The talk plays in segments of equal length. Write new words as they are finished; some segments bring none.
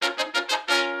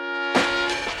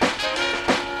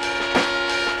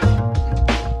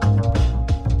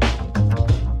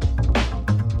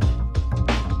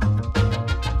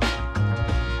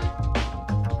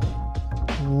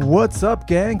What's up,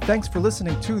 gang? Thanks for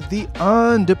listening to the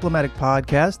Undiplomatic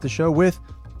Podcast, the show with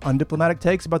undiplomatic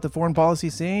takes about the foreign policy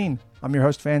scene. I'm your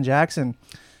host, Van Jackson.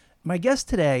 My guest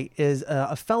today is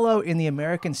a fellow in the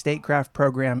American Statecraft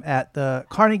program at the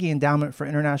Carnegie Endowment for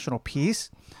International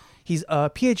Peace. He's a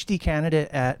PhD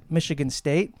candidate at Michigan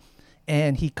State,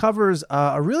 and he covers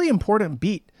a really important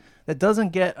beat that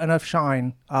doesn't get enough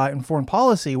shine in foreign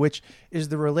policy, which is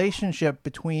the relationship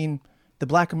between the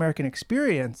Black American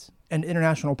experience and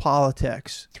international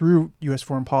politics through U.S.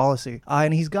 foreign policy.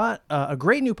 And he's got a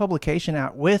great new publication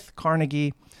out with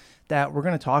Carnegie that we're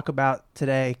going to talk about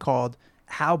today called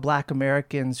How Black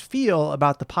Americans Feel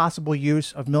About the Possible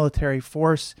Use of Military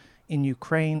Force in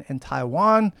Ukraine and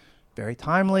Taiwan. Very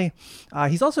timely.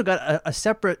 He's also got a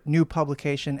separate new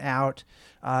publication out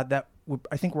that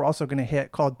I think we're also going to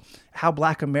hit called How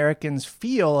Black Americans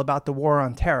Feel About the War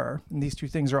on Terror. And these two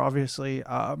things are obviously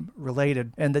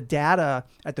related. And the data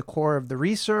at the core of the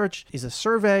research is a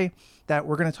survey that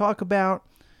we're going to talk about.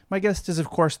 My guest is, of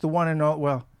course, the one and all,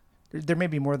 well, there may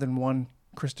be more than one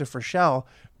Christopher Schell,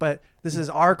 but this is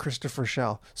our Christopher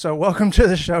Schell. So welcome to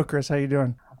the show, Chris. How you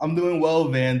doing? I'm doing well,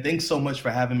 Van. Thanks so much for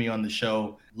having me on the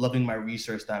show. Loving my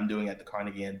research that I'm doing at the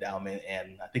Carnegie Endowment,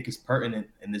 and I think it's pertinent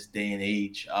in this day and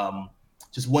age.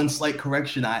 Just one slight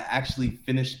correction. I actually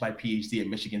finished my PhD at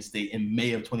Michigan State in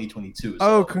May of 2022.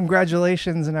 Oh,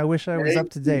 congratulations. And I wish I was up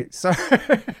to date. Sorry.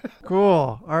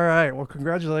 Cool. All right. Well,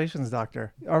 congratulations,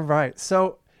 doctor. All right.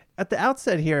 So at the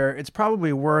outset here, it's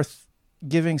probably worth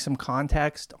giving some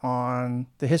context on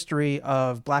the history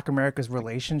of Black America's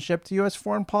relationship to U.S.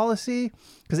 foreign policy,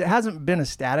 because it hasn't been a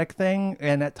static thing,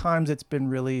 and at times it's been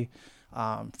really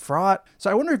fraught.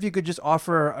 So I wonder if you could just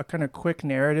offer a kind of quick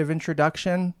narrative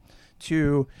introduction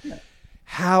to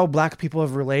how Black people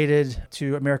have related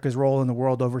to America's role in the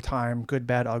world over time, good,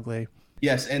 bad, ugly.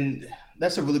 Yes, and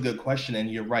that's a really good question,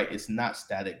 and you're right, it's not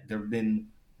static. There have been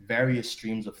various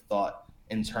streams of thought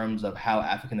in terms of how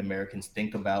African Americans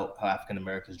think about, how African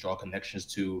Americans draw connections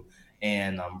to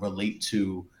and relate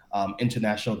to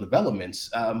international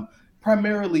developments.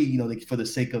 Primarily, for the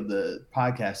sake of the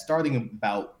podcast, starting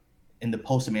about in the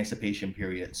post-emancipation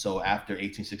period, so after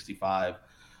 1865,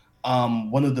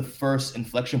 one of the first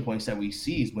inflection points that we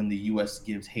see is when the U.S.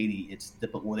 gives Haiti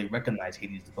they recognize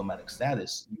Haiti's diplomatic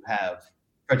status. You have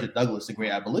Frederick Douglass, the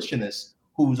great abolitionist,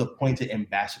 who was appointed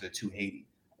ambassador to Haiti.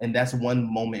 And that's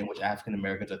one moment in which African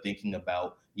Americans are thinking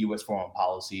about U.S. foreign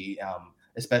policy,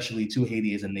 especially to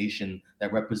Haiti as a nation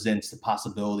that represents the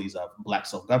possibilities of Black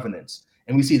self-governance.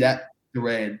 And we see that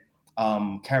thread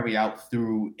carry out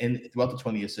throughout the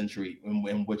 20th century,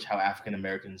 in which how African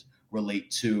Americans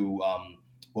relate to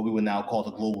what we would now call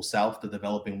the global South, the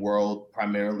developing world,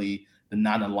 primarily the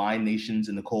non-aligned nations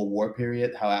in the Cold War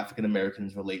period, how African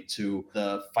Americans relate to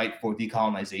the fight for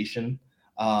decolonization,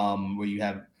 where you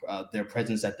have their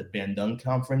presence at the Bandung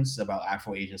Conference about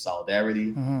Afro-Asian solidarity.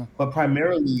 Mm-hmm. But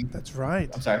primarily... That's right.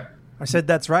 I'm sorry? I said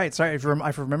that's right. Sorry,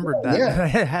 I've remembered that.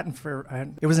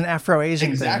 Yeah. It was an Afro-Asian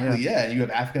exactly, thing. Yeah. You have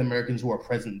African Americans who are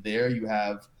present there. You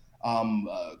have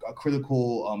a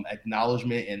critical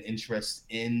acknowledgement and interest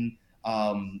in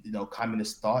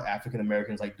communist thought. African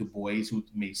Americans like Du Bois, who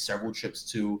made several trips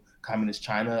to communist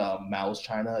China, Mao's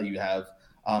China. You have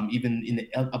even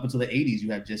up until the 80s,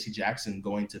 you have Jesse Jackson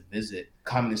going to visit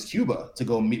communist Cuba to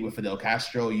go meet with Fidel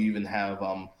Castro. You even have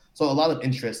so a lot of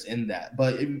interest in that.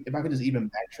 But if I could just even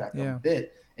backtrack a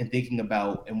bit and thinking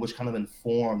about and which kind of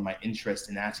informed my interest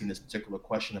in asking this particular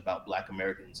question about Black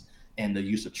Americans and the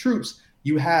use of troops,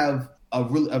 you have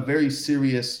a very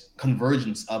serious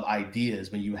convergence of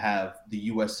ideas when you have the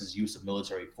U.S.'s use of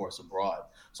military force abroad.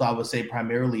 So I would say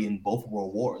primarily in both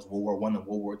world wars, World War I and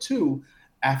World War II,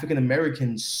 African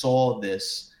Americans saw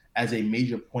this as a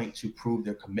major point to prove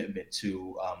their commitment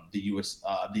to the U.S.,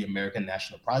 the American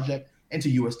national project, and to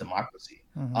U.S. democracy.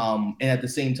 Mm-hmm. And at the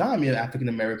same time, you have African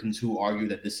Americans who argue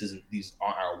that these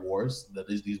aren't our wars, that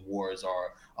these wars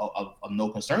are of no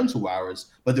concern to ours.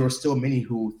 But there were still many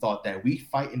who thought that we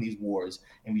fight in these wars,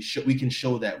 and we can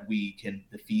show that we can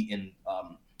defeat and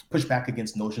push back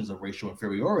against notions of racial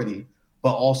inferiority,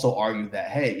 but also argue that,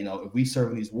 hey, if we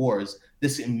serve in these wars,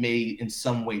 this may in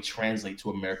some way translate to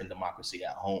American democracy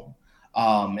at home.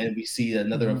 And we see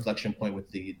another inflection point with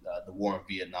the war in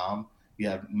Vietnam. You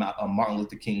have Martin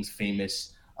Luther King's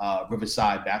famous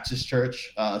Riverside Baptist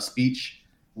Church speech,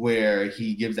 where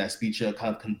he gives that speech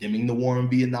kind of condemning the war in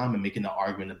Vietnam and making an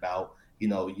argument about,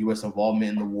 U.S.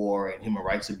 involvement in the war and human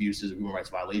rights abuses, human rights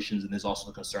violations. And there's also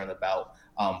the concern about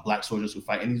Black soldiers who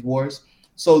fight in these wars.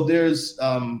 So there's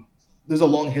a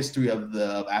long history of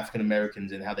the African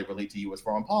Americans and how they relate to U.S.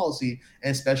 foreign policy,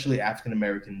 and especially African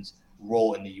Americans'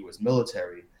 role in the U.S.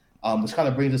 military. Which kind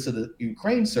of brings us to the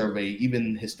Ukraine survey.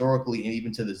 Even historically and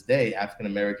even to this day, African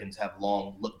Americans have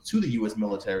long looked to the U.S.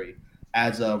 military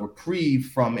as a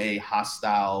reprieve from a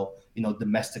hostile,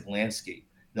 domestic landscape.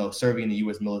 Serving in the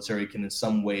U.S. military can in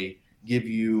some way give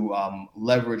you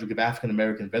leverage, or give African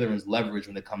American veterans leverage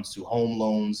when it comes to home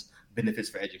loans, benefits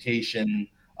for education,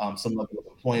 some level of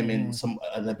employment, some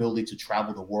an ability to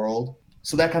travel the world.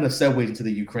 So that kind of segues into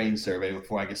the Ukraine survey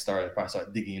before I get started, if I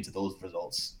start digging into those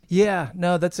results. Yeah,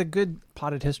 no, that's a good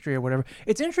potted history or whatever.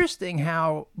 It's interesting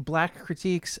how Black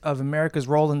critiques of America's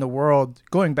role in the world,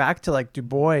 going back to like Du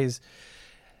Bois,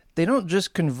 they don't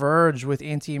just converge with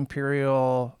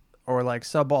anti-imperial or like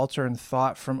subaltern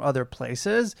thought from other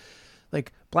places.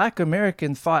 Like Black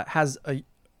American thought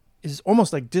is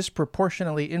almost like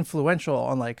disproportionately influential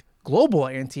on like global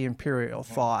anti-imperial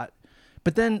thought.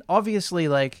 But then obviously,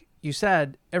 like you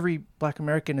said, every Black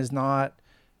American is not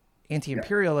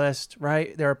anti-imperialist,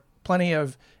 right? There are plenty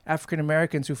of African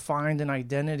Americans who find an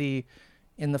identity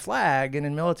in the flag and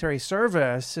in military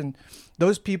service, and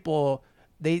those people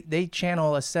they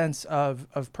channel a sense of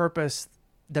purpose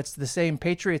that's the same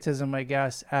patriotism, I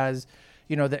guess, as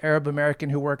the Arab American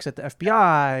who works at the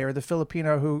FBI or the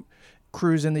Filipino who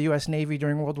crews in the U.S. Navy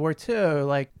during World War II.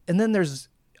 Like, and then there's,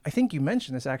 I think you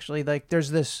mentioned this actually, like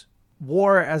there's this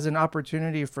war as an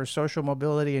opportunity for social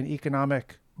mobility and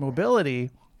economic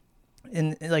mobility.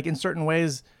 In certain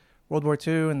ways, World War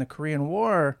II and the Korean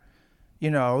War,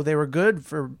 they were good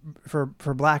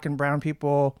for Black and brown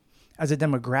people as a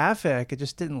demographic. It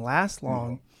just didn't last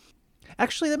long.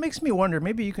 Actually, that makes me wonder,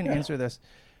 maybe you can answer this.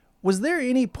 Was there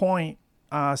any point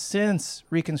since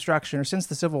Reconstruction or since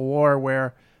the Civil War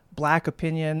where Black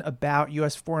opinion about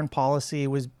U.S. foreign policy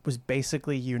was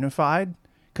basically unified?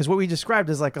 Because what we described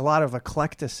is like a lot of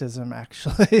eclecticism,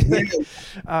 actually.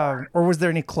 Or was there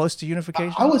any close to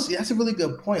unification? That's a really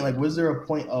good point. Like, was there a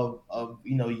point of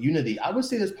unity? I would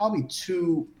say there's probably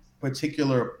two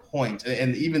particular points,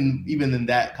 and even in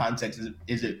that context,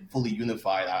 is it fully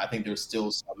unified? I think there's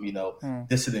still some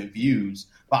dissident views,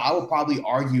 but I would probably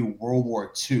argue World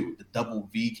War II, the Double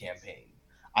V campaign.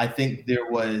 I think there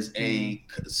was a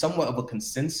somewhat of a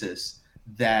consensus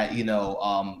that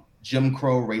Jim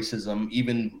Crow racism,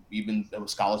 even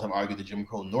scholars have argued the Jim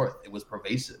Crow North, it was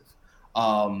pervasive.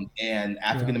 And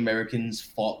African Americans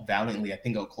fought valiantly. I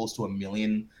think close to 1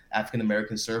 million African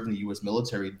Americans served in the U.S.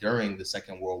 military during the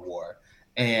Second World War.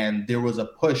 And there was a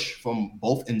push from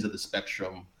both ends of the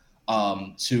spectrum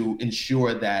to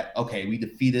ensure that, okay, we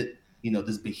defeated,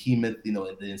 this behemoth,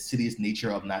 the insidious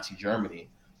nature of Nazi Germany.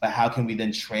 But how can we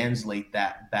then translate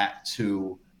that back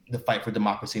to the fight for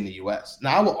democracy in the U.S.?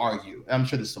 Now, I will argue, and I'm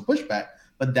sure there's some pushback,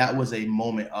 but that was a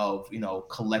moment of,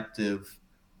 collective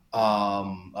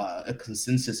a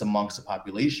consensus amongst the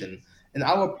population. And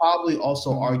I would probably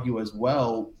also argue as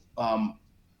well,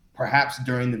 perhaps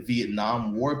during the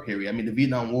Vietnam War period. I mean, the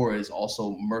Vietnam War is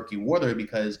also murky water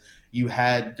because you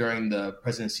had, during the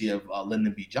presidency of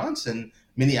Lyndon B. Johnson,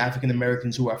 many African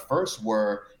Americans who at first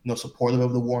were, supportive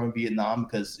of the war in Vietnam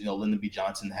because, Lyndon B.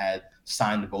 Johnson had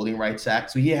signed the Voting Rights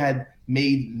Act. So he had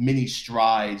made many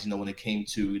strides, when it came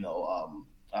to,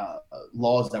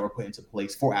 laws that were put into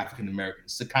place for African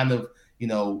Americans to kind of,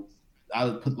 I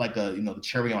would put like the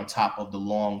cherry on top of the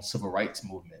long civil rights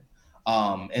movement.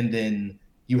 And then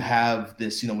you have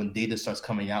this, when data starts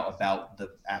coming out about the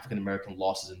African American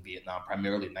losses in Vietnam,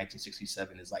 primarily in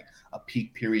 1967 is like a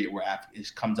peak period where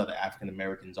it comes out that African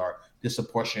Americans are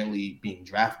disproportionately being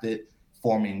drafted,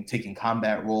 taking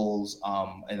combat roles,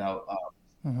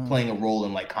 playing a role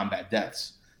in like combat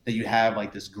deaths. That you have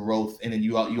like this growth, and then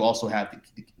you also have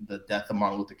the death of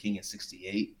Martin Luther King in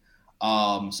 '68.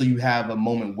 So you have a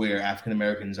moment where African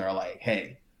Americans are like,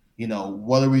 hey,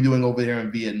 what are we doing over here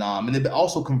in Vietnam? And it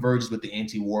also converges with the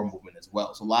anti-war movement as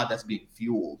well. So a lot of that's being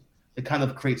fueled. It kind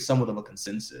of creates somewhat of a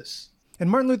consensus. And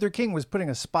Martin Luther King was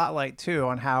putting a spotlight too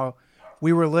on how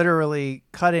we were literally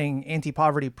cutting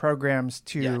anti-poverty programs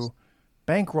to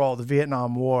bankroll the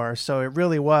Vietnam War. So it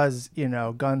really was,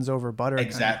 guns over butter.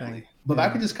 Exactly. Kind of thing. But if I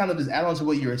could just kind of add on to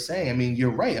what you were saying. I mean,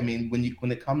 you're right. I mean,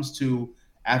 when it comes to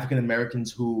African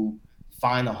Americans who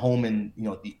find a home in,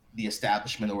 the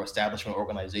establishment or establishment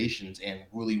organizations and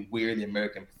really wear the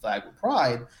American flag with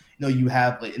pride, you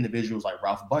have like individuals like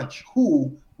Ralph Bunche,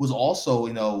 who was also,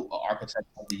 an architect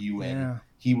of the UN. Yeah.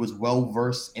 He was well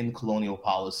versed in colonial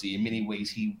policy. In many ways,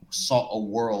 he saw a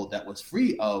world that was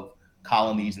free of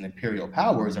colonies and imperial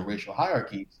powers and racial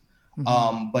hierarchies.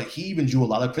 But he even drew a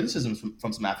lot of criticism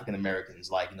from some African Americans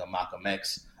like, Malcolm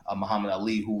X, Muhammad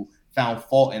Ali, who found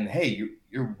fault in, hey,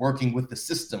 you're working with the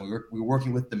system, we're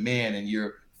working with the man, and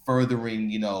you're furthering,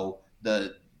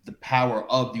 the power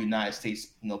of the United States,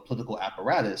 political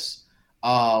apparatus.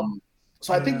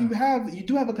 So I think Yeah. you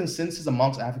do have a consensus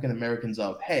amongst African Americans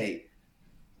of, hey,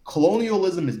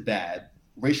 colonialism is bad,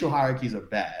 racial hierarchies are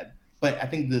bad, but I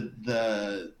think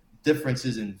the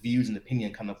differences in views and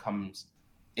opinion kind of comes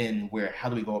in where how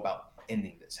do we go about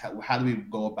ending this? How do we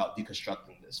go about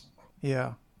deconstructing this?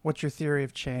 Yeah. What's your theory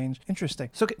of change? Interesting.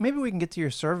 So maybe we can get to your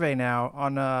survey now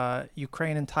on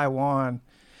Ukraine and Taiwan.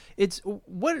 It's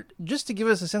what, just to give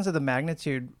us a sense of the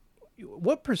magnitude,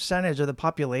 what percentage of the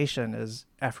population is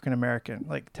African American?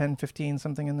 Like 10, 15,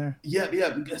 something in there? Yeah,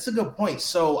 yeah, that's a good point.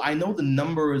 So I know the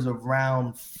number is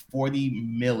around 40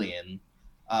 million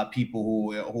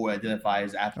people who identify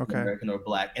as African Okay. American or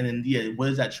Black, and then yeah, what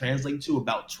does that translate to?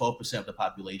 About 12% of the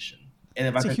population. And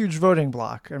if I It's a could, huge voting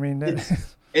block. I mean,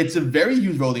 it's it's a very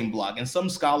huge voting block, and some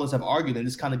scholars have argued, and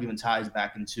this kind of even ties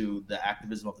back into the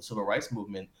activism of the civil rights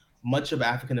movement. Much of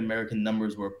African American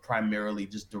numbers were primarily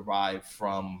just derived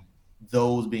from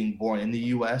those being born in the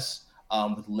U.S.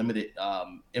 With limited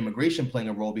immigration playing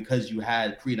a role because you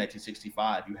had pre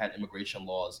 1965, you had immigration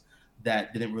laws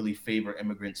that didn't really favor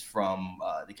immigrants from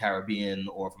the Caribbean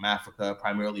or from Africa,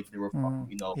 primarily if they were from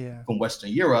yeah. from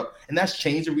Western Europe, and that's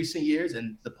changed in recent years.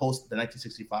 And the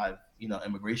 1965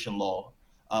 immigration law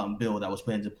bill that was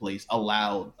put into place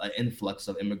allowed an influx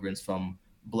of immigrants from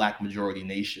Black majority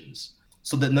nations.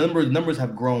 So the numbers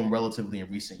have grown relatively in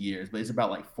recent years, but it's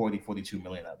about like 40, 42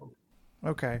 million, I believe.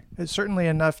 Okay, it's certainly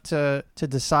enough to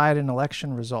decide an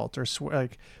election result or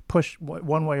like push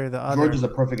one way or the other. Georgia's a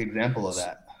perfect example of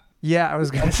that. Yeah, I was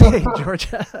going to say,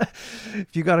 Georgia,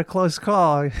 if you got a close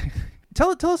call, tell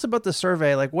us about the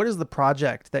survey. Like, what is the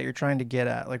project that you're trying to get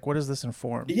at? Like, what does this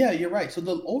inform? Yeah, you're right. So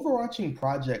the overarching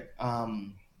project,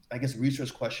 I guess,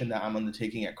 research question that I'm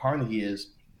undertaking at Carnegie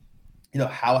is,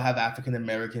 how have African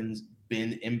Americans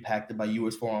been impacted by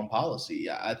U.S. foreign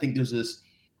policy? I think there's this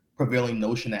prevailing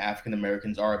notion that African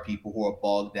Americans are people who are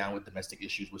bogged down with domestic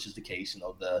issues, which is the case.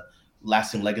 The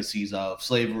lasting legacies of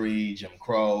slavery, Jim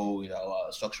Crow,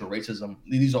 structural racism.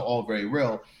 These are all very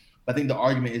real. But I think the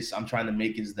argument I'm trying to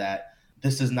make is that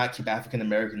this does not keep African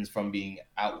Americans from being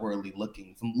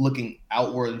from looking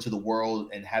outward into the world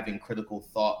and having critical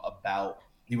thought about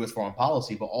U.S. foreign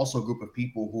policy, but also a group of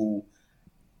people who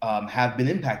have been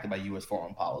impacted by U.S.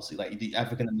 foreign policy. Like the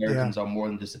African Americans are more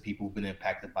than just the people who've been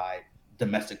impacted by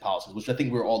domestic policies, which I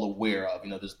think we're all aware of.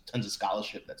 There's tons of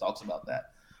scholarship that talks about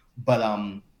that. But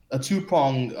a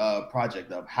two-pronged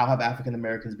project of how have African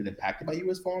Americans been impacted by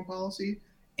U.S. foreign policy,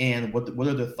 and what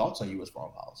are their thoughts on U.S.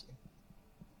 foreign policy?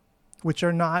 Which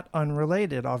are not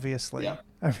unrelated, obviously. Yeah.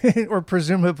 I mean, or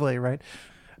presumably, right?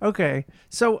 Okay.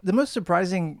 So the most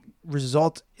surprising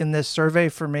result in this survey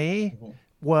for me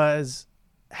was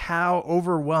how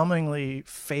overwhelmingly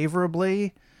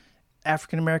favorably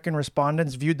African American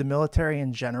respondents viewed the military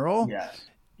in general. Yes.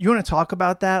 You want to talk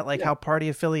about that? Like how party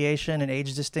affiliation and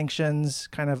age distinctions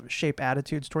kind of shape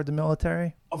attitudes toward the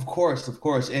military? Of course.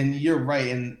 And you're right.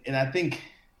 And I think,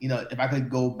 if I could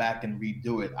go back and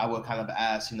redo it, I would kind of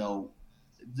ask,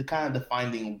 the kind of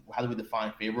defining, how do we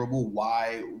define favorable?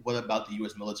 What about the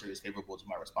U.S. military is favorable to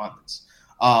my respondents?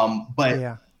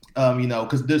 Because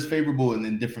there's favorable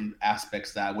in different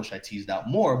aspects that I wish I teased out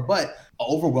more, but an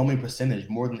overwhelming percentage,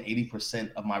 more than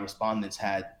 80% of my respondents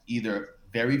had either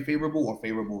very favorable or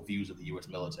favorable views of the U.S.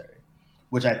 military,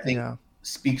 which I think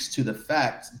speaks to the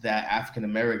fact that African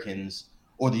Americans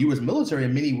or the U.S. military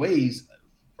in many ways,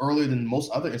 earlier than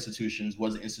most other institutions,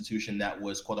 was an institution that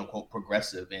was quote unquote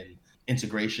progressive in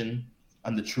integration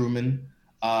under Truman.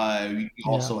 You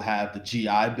also have the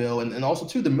GI Bill, and also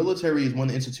too, the military is one of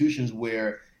the institutions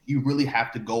where you really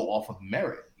have to go off of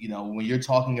merit. When you're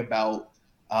talking about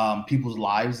people's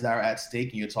lives that are at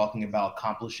stake, and you're talking about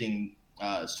accomplishing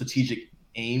strategic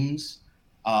aims,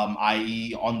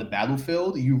 i.e. on the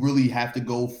battlefield, you really have to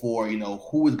go for,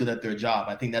 who is good at their job.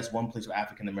 I think that's one place where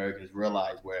African Americans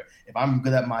realize where if I'm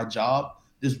good at my job,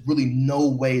 there's really no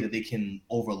way that they can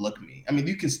overlook me. I mean,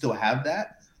 you can still have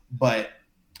that, but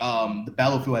the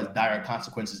battlefield has dire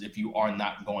consequences if you are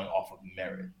not going off of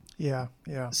merit. Yeah.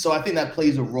 So I think that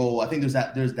plays a role. I think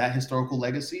there's that historical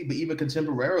legacy, but even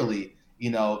contemporarily,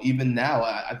 even now,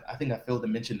 I think I failed to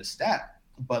mention the stat,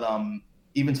 but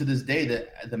even to this day,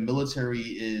 the military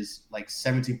is like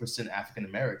 17% African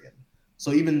American.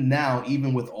 So even now,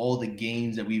 even with all the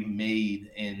gains that we've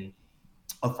made in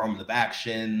affirmative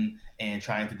action and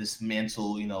trying to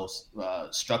dismantle,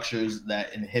 structures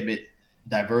that inhibit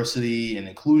diversity and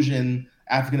inclusion,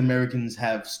 African Americans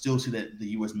have still seen the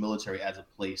U.S. military as a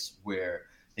place where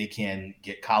they can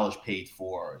get college paid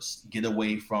for, get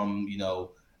away from,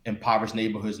 impoverished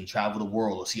neighborhoods and travel the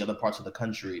world or see other parts of the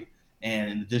country.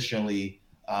 And additionally,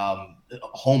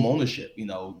 home ownership.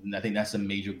 And I think that's a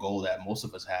major goal that most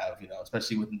of us have.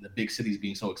 Especially with the big cities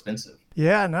being so expensive.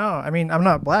 Yeah, no, I mean, I'm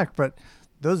not black, but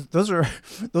those are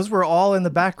those were all in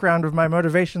the background of my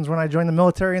motivations when I joined the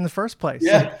military in the first place.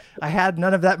 Yeah. Like, I had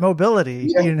none of that mobility,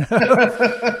 Yeah.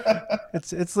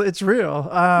 It's real.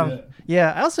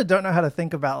 Yeah, I also don't know how to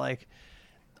think about, like,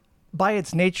 by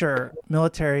its nature,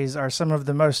 militaries are some of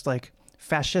the most, like,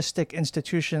 fascistic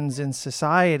institutions in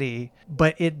society,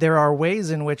 but there are ways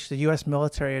in which the U.S.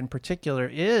 military in particular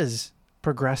is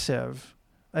progressive.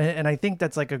 And I think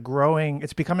that's like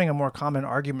it's becoming a more common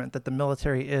argument that the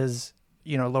military is,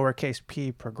 lowercase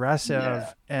p progressive.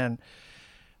 Yeah. And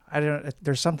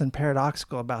there's something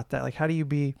paradoxical about that. Like, how do you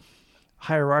be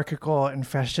hierarchical and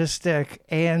fascistic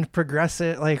and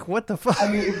progressive? Like, what the fuck?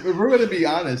 I mean, if we're going to be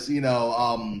honest,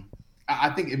 I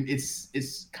think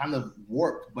it's kind of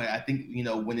warped, but I think,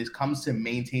 when it comes to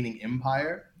maintaining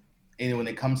empire and when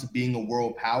it comes to being a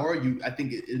world power, I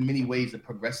think in many ways the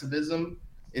progressivism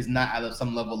is not out of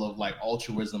some level of like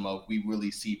altruism of we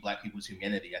really see Black people's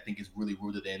humanity. I think it's really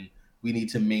rooted in we need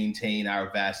to maintain our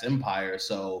vast empire.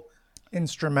 So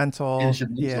instrumental.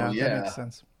 Yeah, that makes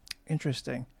sense.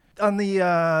 Interesting. On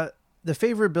the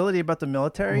favorability about the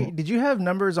military, did you have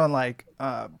numbers on like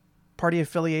party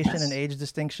affiliation and age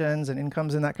distinctions and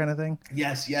incomes and that kind of thing?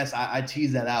 Yes. I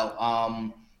teased that out.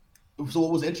 So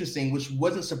what was interesting, which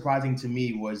wasn't surprising to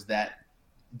me, was that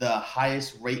the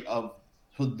highest rate of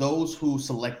for those who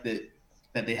selected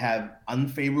that they have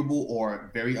unfavorable or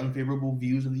very unfavorable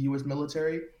views of the U.S.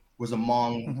 military was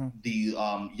among the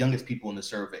youngest people in the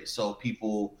survey. So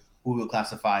people who we would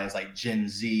classify as like Gen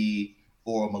Z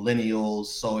or millennials.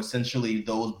 So essentially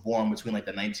those born between like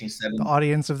the 1970s. The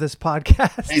audience of this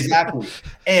podcast. Exactly.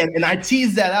 And I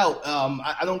teased that out.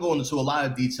 I don't go into a lot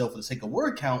of detail for the sake of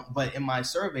word count, but in my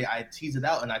survey, I tease it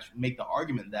out and I make the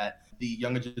argument that the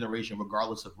younger generation,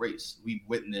 regardless of race, we've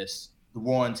witnessed the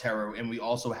war on terror. And we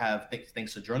also have,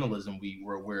 thanks to journalism, we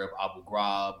were aware of Abu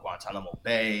Ghraib, Guantanamo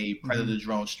Bay, Predator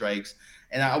drone strikes.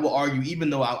 And I will argue, even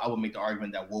though I would make the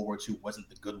argument that World War II wasn't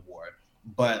the good war,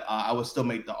 but I would still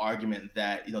make the argument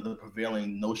that, the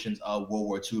prevailing notions of World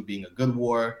War II being a good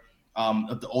war,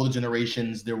 of the older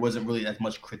generations, there wasn't really as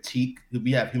much critique.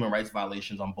 We have human rights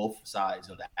violations on both sides,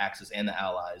 the Axis and the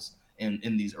Allies in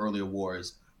these earlier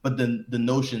wars. But the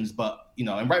notions,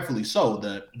 and rightfully so,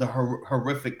 the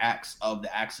horrific acts of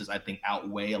the Axis, I think,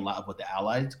 outweigh a lot of what the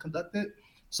Allies conducted.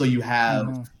 So you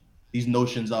have these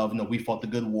notions of, we fought the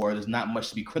good war. There's not much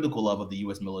to be critical of the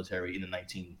U.S. military in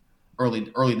the early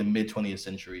to mid 20th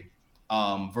century,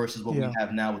 versus what we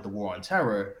have now with the war on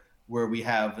terror, where we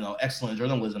have excellent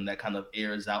journalism that kind of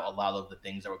airs out a lot of the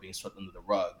things that were being swept under the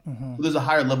rug. So there's a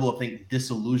higher level of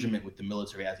disillusionment with the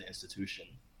military as an institution.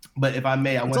 But if I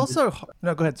may, no, go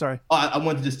ahead. Sorry. I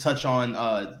want to just touch on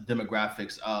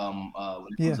demographics when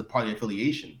it comes to party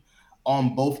affiliation.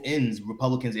 On both ends,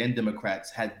 Republicans and Democrats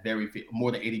had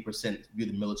more than 80% view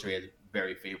the military as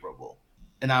very favorable.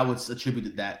 And I would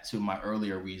attribute that to my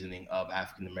earlier reasoning of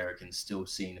African Americans still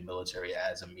seeing the military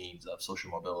as a means of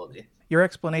social mobility. Your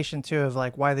explanation too of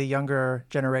like why the younger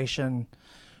generation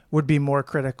would be more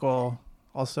critical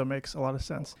also makes a lot of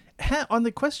sense. On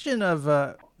the question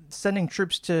of sending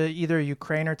troops to either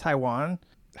Ukraine or Taiwan,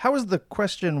 how was the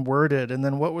question worded, and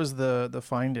then what was the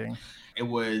finding? It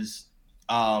was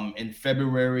in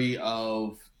February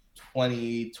of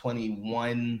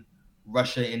 2021.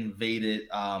 Russia invaded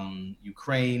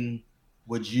Ukraine.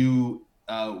 Would you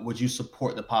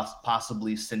support the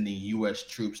possibly sending U.S.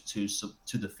 troops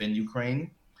to defend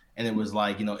Ukraine? And it was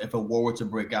like, if a war were to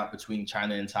break out between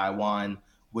China and Taiwan,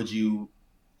 would you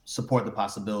support the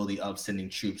possibility of sending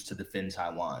troops to defend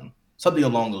Taiwan? Something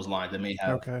along those lines. I may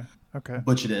have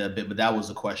butchered it a bit, but that was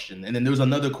the question. And then there was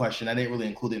another question. I didn't really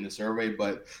include it in the survey,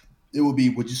 but it would be,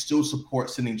 would you still support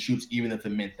sending troops even if it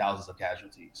meant thousands of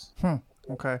casualties?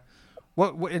 Okay.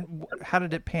 How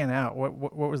did it pan out?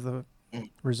 What was the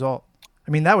result?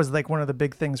 I mean, that was like one of the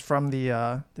big things from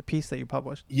the piece that you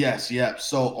published. Yes. Yeah.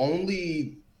 So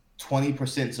only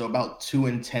 20%, so about 2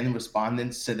 in 10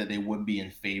 respondents said that they would be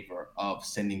in favor of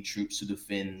sending troops to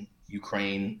defend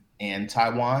Ukraine and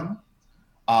Taiwan.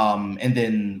 And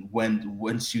then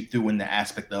once you threw in the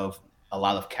aspect of a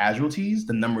lot of casualties,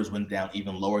 the numbers went down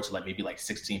even lower to like maybe like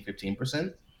 16,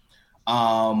 15%.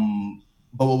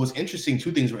 But what was interesting,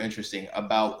 two things were interesting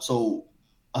so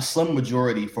a slim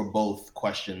majority for both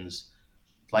questions,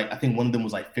 like I think one of them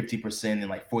was like 50% and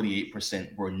like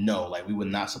 48% were no, like we would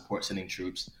not support sending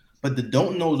troops. But the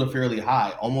don't knows are fairly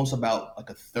high, almost about like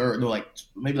a third, or like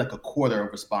maybe like a quarter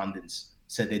of respondents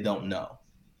said they don't know.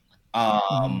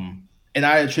 And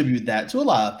I attribute that to a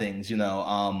lot of things,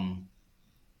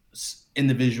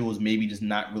 individuals maybe just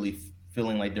not really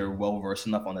feeling like they're well versed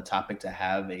enough on the topic to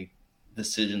have a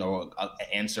decision or an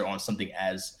answer on something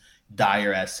as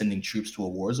dire as sending troops to a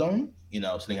war zone,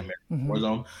 sending America to a war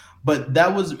zone. But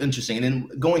that was interesting. And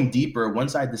then going deeper,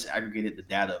 once I disaggregated the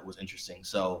data, it was interesting.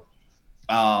 So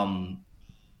um,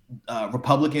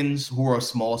 Republicans who are a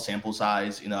small sample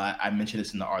size, I mentioned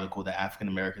this in the article that African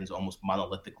Americans are almost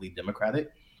monolithically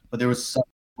Democratic, but there was some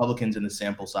Republicans in the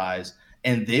sample size,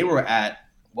 and they were at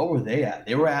what were they at?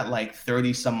 They were at like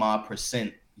 30 some odd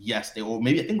percent. Yes, they were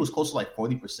maybe I think it was close to like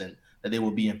 40% that they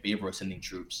would be in favor of sending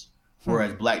troops,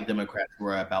 whereas Black Democrats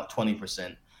were about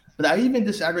 20%. But I even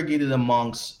disaggregated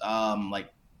amongst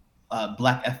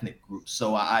Black ethnic groups.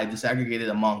 So I disaggregated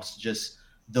amongst just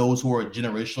those who are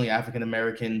generationally African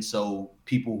American, so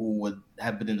people who would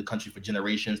have been in the country for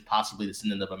generations, possibly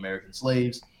descendant of American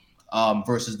slaves,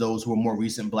 versus those who are more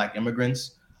recent Black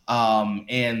immigrants.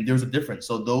 And there's a difference.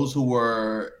 So those who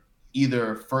were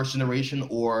either first generation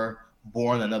or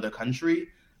born in another country,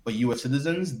 but U.S.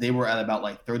 citizens, they were at about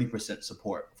like 30%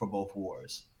 support for both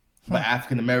wars. But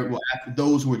African American,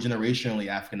 those who were generationally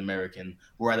African American,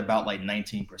 were at about like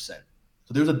 19%. So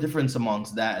there's a difference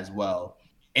amongst that as well.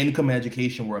 Income and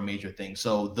education were a major thing.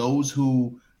 So those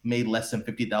who made less than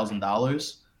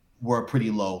 $50,000 were pretty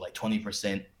low, like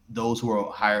 20%. Those who were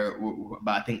higher,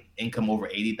 but I think income over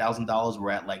 $80,000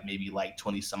 were at like maybe like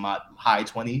 20 some odd, high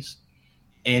 20s.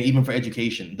 And even for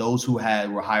education, those who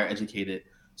were higher educated,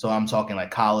 so I'm talking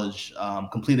like college,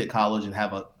 completed college and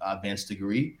have a advanced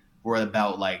degree, were at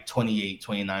about like 28,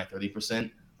 29,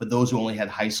 30%. But those who only had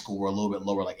high school were a little bit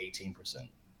lower, like 18%.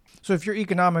 So if you're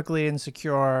economically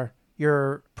insecure,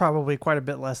 you're probably quite a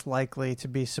bit less likely to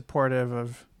be supportive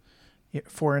of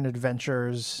foreign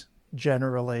adventures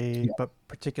generally, but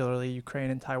particularly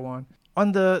Ukraine and Taiwan.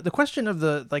 On the question of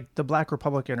the Black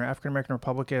Republican or African American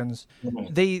Republicans,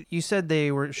 you said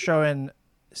they were showing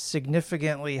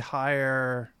significantly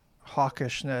higher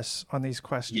hawkishness on these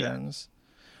questions.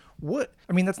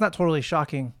 That's not totally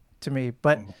shocking to me,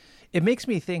 but it makes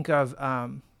me think of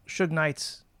Suge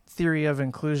Knight's theory of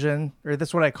inclusion, or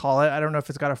that's what I call it. I don't know if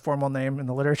it's got a formal name in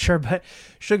the literature, but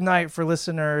Suge Knight, for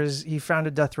listeners, he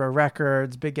founded Death Row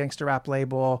Records, big gangster rap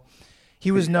label.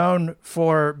 He was known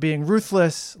for being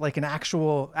ruthless, like an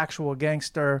actual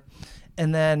gangster.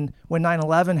 And then when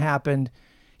 9/11 happened,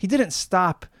 he didn't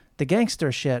stop the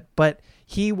gangster shit, but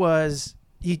he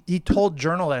told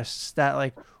journalists that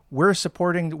like,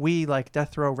 we like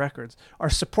Death Row Records are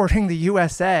supporting the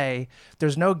USA.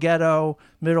 There's no ghetto,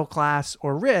 middle class,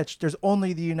 or rich. There's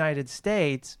only the United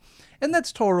States. And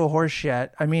that's total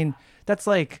horseshit. I mean, that's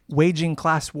like waging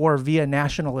class war via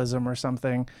nationalism or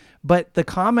something. But the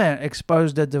comment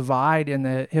exposed a divide in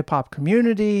the hip hop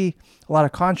community. A lot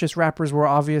of conscious rappers were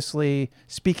obviously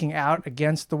speaking out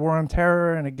against the war on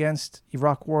terror and against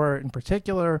Iraq war in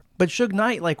particular. But Suge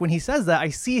Knight, like when he says that, I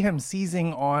see him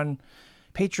seizing on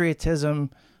patriotism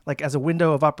like as a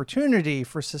window of opportunity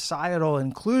for societal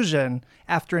inclusion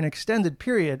after an extended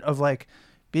period of like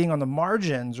being on the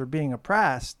margins or being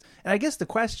oppressed. And I guess the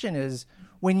question is,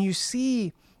 when you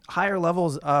see higher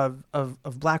levels of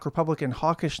Black Republican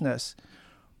hawkishness,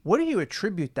 what do you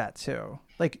attribute that to?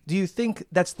 Like, do you think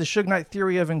that's the Suge Knight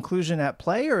theory of inclusion at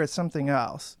play, or it's something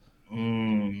else?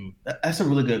 That's a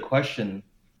really good question.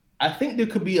 I think there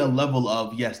could be a level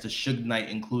of, yes, the Suge Knight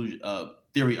inclusion,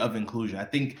 theory of inclusion. I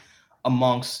think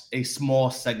amongst a small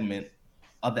segment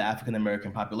of the African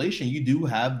American population, you do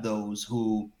have those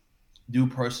who do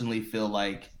personally feel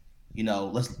like,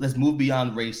 let's move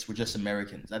beyond race. We're just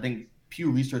Americans. I think Pew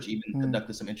Research even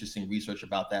conducted some interesting research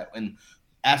about that and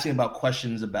asking about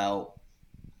questions about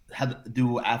how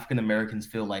do African Americans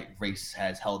feel like race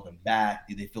has held them back?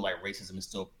 Do they feel like racism is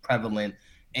still prevalent?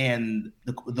 And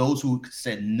those who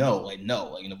said no,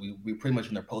 we're pretty much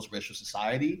in a post-racial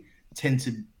society, tend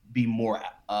to be more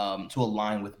to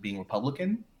align with being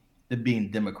Republican than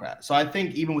being Democrat. So I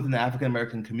think even within the African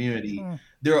American community,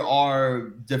 there are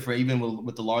different, even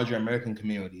with the larger American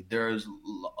community, there's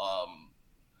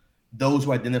those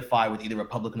who identify with either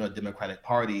Republican or Democratic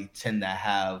Party tend to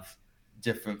have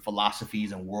different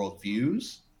philosophies and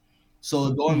worldviews.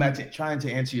 So going back to trying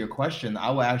to answer your question,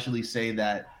 I would actually say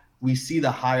that we see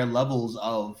the higher levels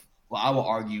of, I will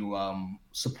argue,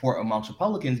 support amongst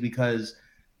Republicans, because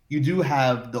you do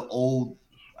have the old,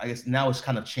 I guess now it's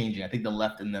kind of changing. I think the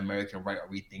left and the American right are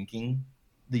rethinking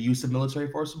the use of military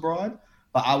force abroad.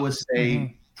 But I would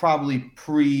say probably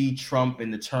pre-Trump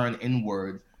and the turn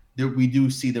inward, we do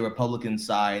see the Republican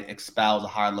side espouse a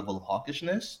higher level of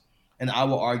hawkishness. And I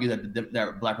will argue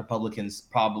that Black Republicans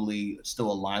probably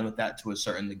still align with that to a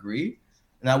certain degree.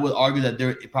 And I would argue that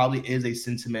there probably is a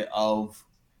sentiment of,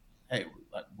 hey,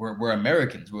 we're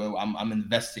Americans. I'm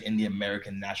invested in the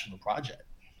American national project.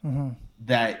 Mm-hmm.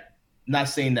 That, not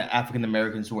saying that African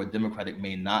Americans who are Democratic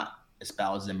may not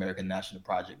espouse the American national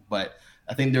project, but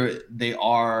I think they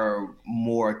are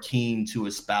more keen to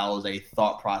espouse a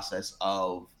thought process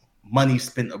of money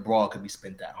spent abroad could be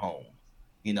spent at home.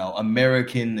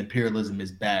 American imperialism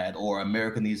is bad, or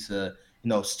America needs to,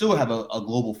 still have a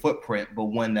global footprint, but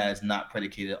one that is not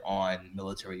predicated on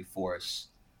military force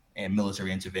and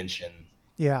military intervention.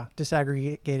 Yeah,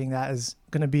 disaggregating that is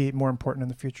going to be more important in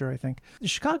the future, I think. The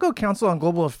Chicago Council on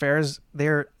Global Affairs,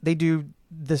 they do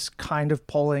this kind of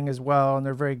polling as well, and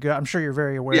they're very good. I'm sure you're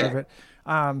very aware of it.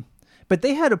 But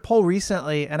they had a poll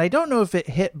recently, and I don't know if it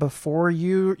hit before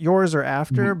yours or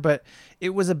after, but it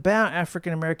was about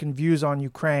African American views on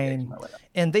Ukraine,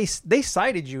 and they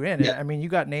cited you in it. I mean, you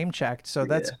got name checked, so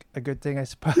that's a good thing, I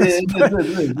suppose.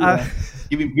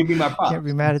 Give me my props. Can't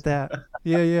be mad at that.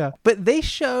 Yeah. But they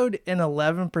showed an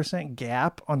 11%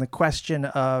 gap on the question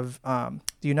of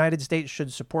the United States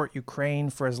should support Ukraine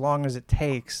for as long as it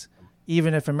takes,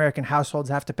 even if American households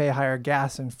have to pay higher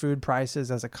gas and food prices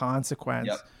as a consequence.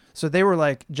 Yep. So they were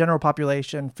like, general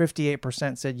population,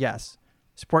 58% said yes,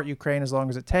 support Ukraine as long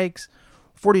as it takes.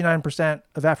 49%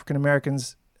 of African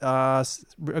Americans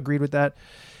agreed with that.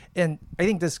 And I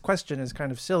think this question is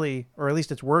kind of silly, or at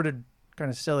least it's worded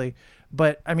kind of silly.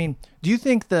 But I mean, do you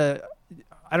think I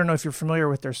don't know if you're familiar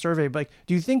with their survey, but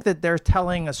do you think that they're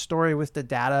telling a story with the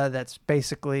data that's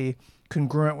basically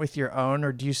congruent with your own,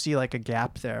 or do you see like a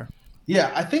gap there?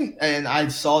 Yeah, I think, and I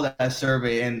saw that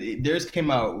survey, and theirs came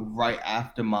out right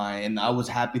after mine, and I was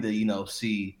happy to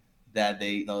see that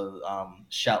they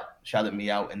shouted me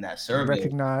out in that survey.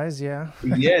 Recognize, yeah.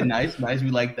 Yeah, nice. We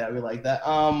like that.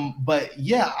 But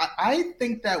yeah, I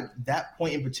think that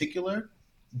point in particular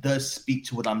does speak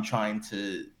to what I'm trying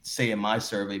to say in my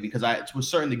survey, because to a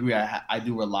certain degree, I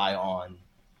do rely on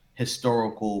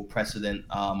historical precedent.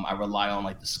 I rely on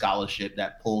like the scholarship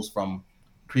that pulls from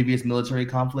previous military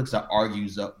conflicts that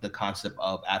argues the concept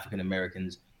of African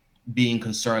Americans being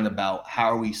concerned about how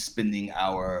are we spending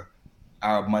our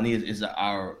money. Is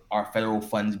our federal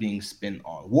funds being spent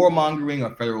on warmongering,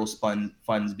 or federal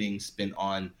funds being spent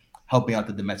on helping out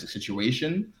the domestic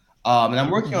situation? And I'm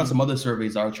working on some other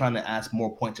surveys that are trying to ask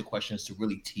more pointed questions to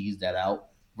really tease that out,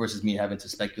 versus me having to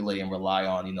speculate and rely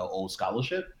on old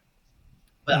scholarship.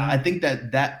 But I think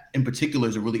that in particular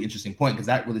is a really interesting point, because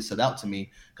that really stood out to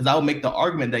me. Because I would make the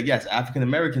argument that yes, African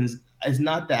Americans, it's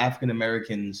not that African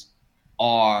Americans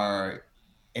are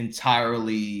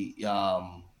entirely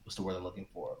what's the word I'm looking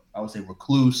for? I would say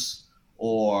recluse,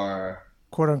 or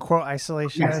quote unquote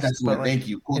isolationist. Yes, that's what. Thank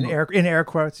you. In air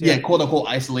quotes. Yeah, quote unquote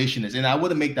isolationist. And I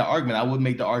wouldn't make that argument. I would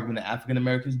make the argument that African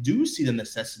Americans do see the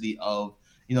necessity of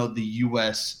the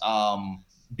U.S.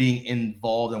 Being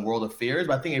involved in world affairs.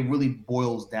 But I think it really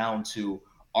boils down to,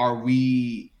 are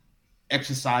we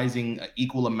exercising an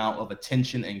equal amount of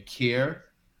attention and care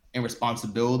and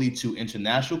responsibility to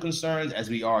international concerns as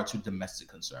we are to domestic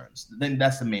concerns? Then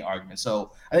that's the main argument.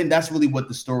 So I think that's really what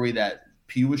the story that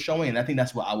Pew was showing, and I think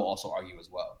that's what I will also argue as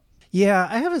well. Yeah,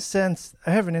 I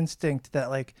have an instinct that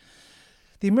like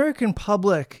the American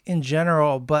public in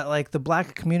general, but like the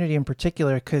Black community in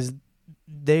particular, because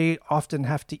they often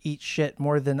have to eat shit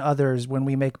more than others when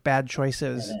we make bad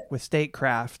choices with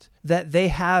statecraft, that they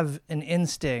have an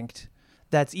instinct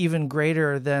that's even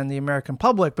greater than the American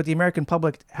public. But the American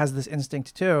public has this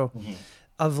instinct too,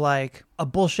 of like a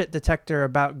bullshit detector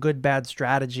about good, bad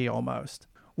strategy almost.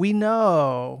 We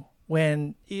know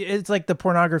when it's like the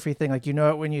pornography thing, like,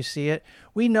 it when you see it.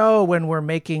 We know when we're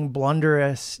making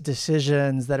blunderous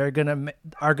decisions that are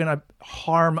gonna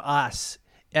harm us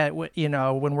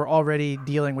when we're already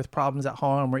dealing with problems at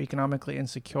home, we're economically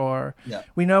insecure. Yeah.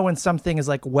 We know when something is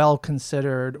like well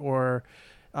considered or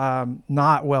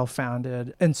not well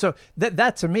founded. And so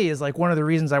that to me is like one of the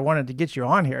reasons I wanted to get you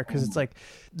on here, because it's like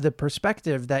the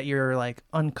perspective that you're like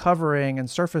uncovering and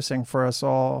surfacing for us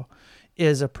all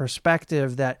is a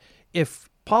perspective that if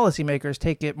policymakers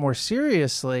take it more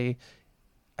seriously,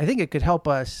 I think it could help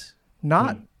us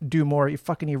not do more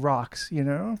fucking Iraqs,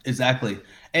 Exactly.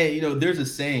 And, there's a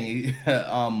saying,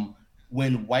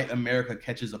 when white America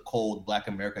catches a cold, Black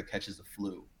America catches a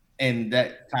flu. And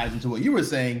that ties into what you were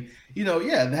saying, I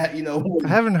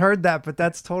haven't heard that, but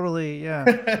that's totally, yeah.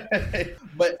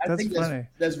 But I that's think funny.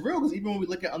 That's real, because even when we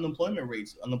look at unemployment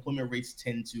rates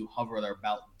tend to hover at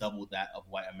about double that of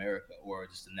white America, or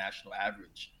just the national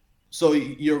average. So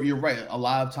you're right. A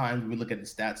lot of times when we look at the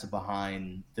stats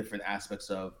behind different aspects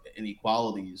of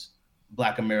inequalities,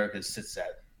 Black America sits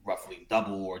at roughly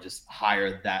double or just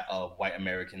higher that of white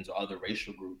Americans or other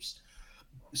racial groups.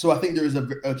 So I think there is a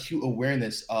acute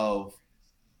awareness of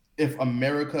if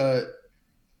America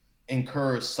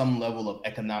incurs some level of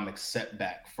economic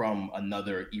setback from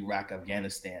another Iraq,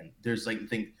 Afghanistan, there's like I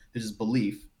think there's this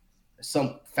belief,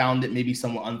 some founded, maybe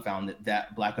somewhat unfounded,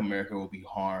 that Black America will be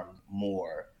harmed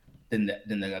more than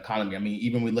the economy. I mean,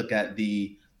 even we look at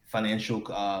the financial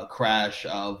crash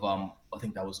of I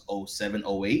think that was '07,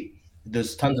 '08.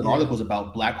 There's tons of Yeah. articles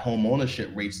about Black home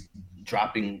ownership rates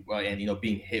dropping and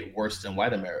being hit worse than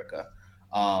white America.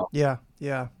 Um, Yeah.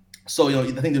 Yeah. so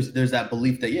I think there's that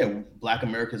belief that Black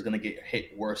America is going to get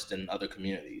hit worse than other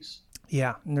communities.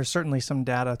 Yeah, and there's certainly some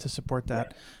data to support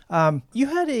that. Right. You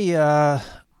had a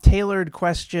tailored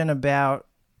question about,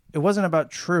 it wasn't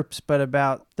about troops, but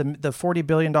about the $40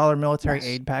 billion military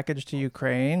aid package to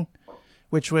Ukraine,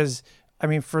 which was, I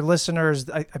mean, for listeners,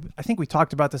 I think we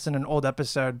talked about this in an old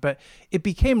episode, but it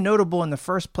became notable in the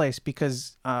first place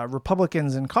because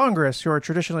Republicans in Congress, who are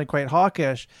traditionally quite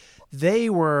hawkish, they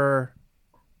were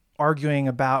arguing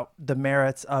about the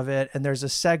merits of it. And there's a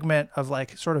segment of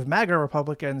like sort of MAGA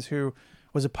Republicans who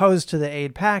was opposed to the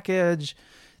aid package.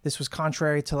 This was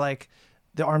contrary to like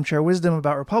the armchair wisdom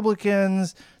about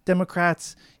Republicans.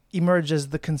 Democrats emerge as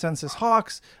the consensus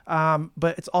hawks.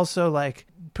 But it's also like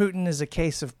Putin is a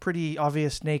case of pretty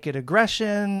obvious naked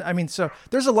aggression. I mean, so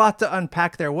there's a lot to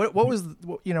unpack there. What was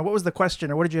the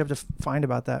question, or what did you have to find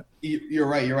about that? You're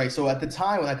right. So at the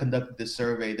time when I conducted this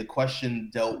survey, the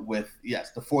question dealt with,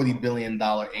 yes, the $40 billion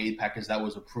aid package that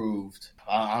was approved.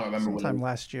 I don't remember sometime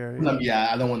last year. Yeah,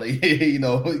 I don't want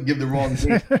to give the wrong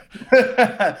date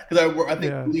because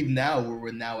I believe now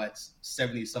we're now at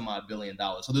 70 some odd $billion.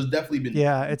 So there's definitely been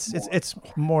it's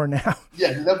more now.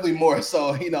 Yeah, definitely more.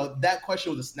 So that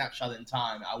question was a snapshot in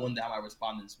time. I wonder how my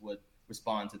respondents would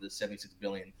respond to the 76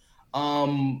 billion.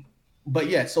 But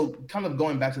yeah, so kind of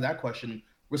going back to that question,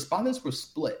 respondents were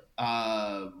split.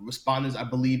 Respondents, I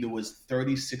believe it was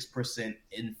 36%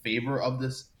 in favor of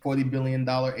this $40 billion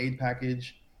aid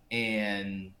package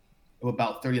and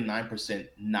about 39%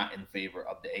 not in favor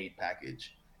of the aid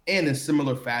package. And in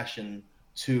similar fashion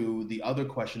to the other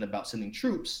question about sending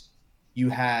troops, you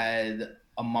had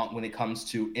amount when it comes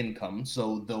to income.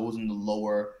 So those in the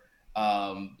lower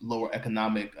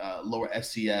economic, lower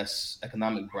SES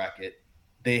economic bracket,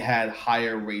 they had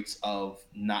higher rates of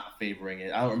not favoring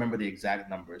it. I don't remember the exact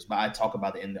numbers, but I talk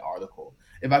about it in the article.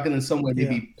 If I can in some way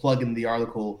maybe plug in the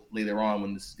article later on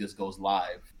when this goes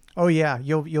live. Oh yeah,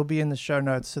 you'll be in the show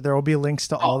notes, so there will be links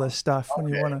to all this stuff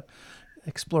when you want to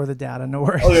explore the data. No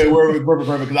worries. Okay,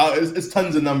 perfect. It's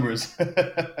tons of numbers.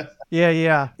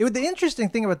 Yeah. The interesting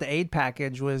thing about the aid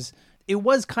package was it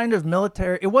was kind of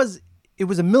military. It was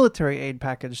a military aid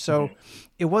package, so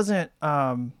it wasn't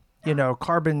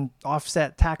carbon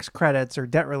offset tax credits or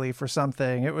debt relief or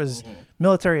something. It was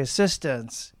military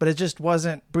assistance, but it just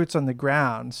wasn't boots on the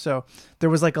ground. So there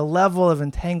was like a level of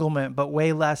entanglement, but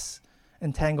way less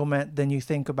entanglement than you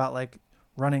think about like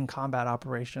running combat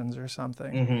operations or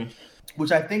something.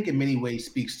 Which I think in many ways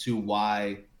speaks to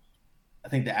why I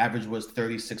think the average was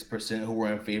 36% who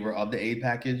were in favor of the aid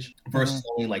package versus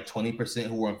only like 20%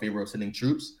 who were in favor of sending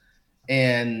troops.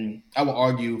 And I will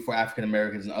argue for African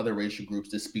Americans and other racial groups,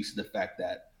 this speaks to the fact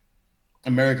that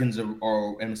Americans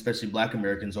are, and especially Black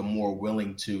Americans, are more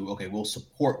willing to, we'll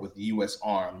support with U.S.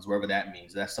 arms, wherever that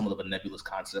means. That's somewhat of a nebulous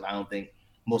concept. I don't think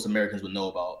most Americans would know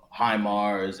about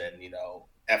HIMARS and,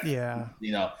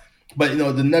 but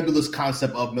the nebulous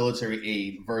concept of military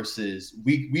aid versus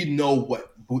we know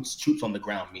what troops on the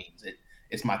ground means.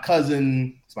 It's my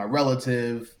cousin, it's my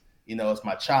relative, it's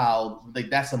my child. Like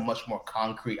that's a much more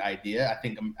concrete idea. I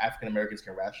think African Americans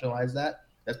can rationalize that.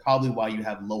 That's probably why you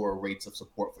have lower rates of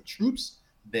support for troops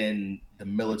than the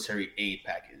military aid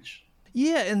package.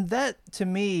 Yeah, and that to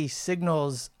me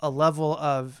signals a level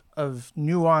of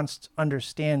nuanced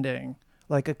understanding,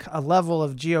 like a level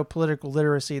of geopolitical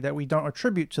literacy that we don't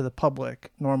attribute to the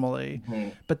public normally.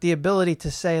 But the ability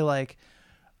to say like,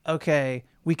 okay,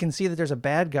 we can see that there's a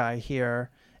bad guy here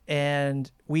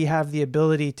and we have the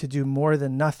ability to do more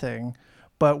than nothing,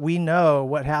 but we know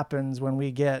what happens when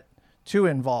we get too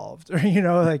involved, or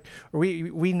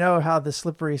we know how the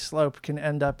slippery slope can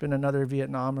end up in another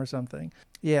Vietnam or something.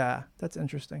 Yeah, that's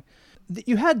interesting.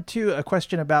 You had a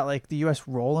question about like the U.S.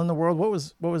 role in the world. What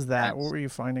was that? What were you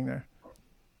finding there?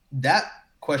 That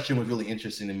question was really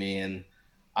interesting to me, and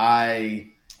I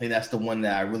think that's the one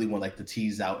that I really want to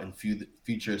tease out in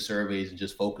future surveys and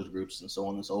just focus groups and so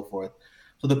on and so forth.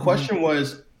 So the question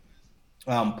was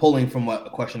pulling from a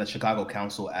question that Chicago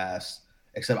Council asked,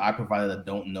 except I provided a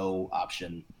don't know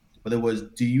option. But it was,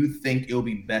 do you think it will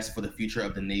be best for the future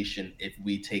of the nation if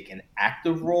we take an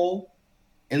active role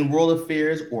in world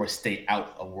affairs or stay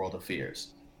out of world affairs?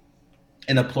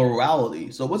 and a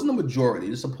plurality. So it wasn't a majority,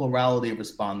 just a plurality of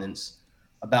respondents.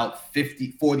 About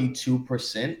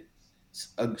 42%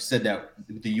 said that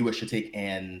the U.S. should take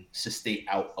and should stay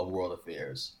out of world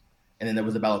affairs. And then there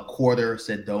was about a quarter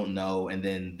said don't know, and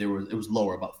then it was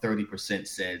lower, about 30%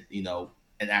 said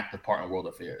an active part in world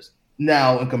affairs.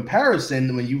 Now, in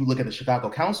comparison, when you look at the Chicago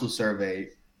Council survey,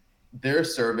 their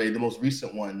survey, the most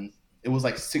recent one, it was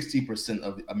like 60%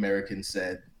 of Americans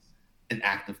said an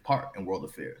active part in world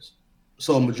affairs.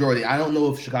 So a majority. I don't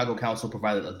know if Chicago Council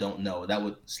provided a don't know. That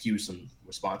would skew some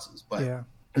responses, but Yeah.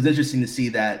 it's interesting to see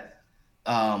that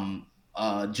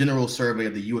general survey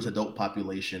of the U.S. adult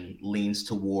population leans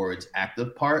towards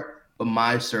active part, but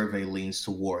my survey leans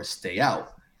towards stay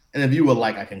out. And if you would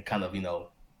like, I can kind of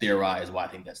theorize why I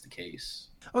think that's the case.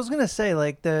 I was gonna say,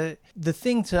 like, the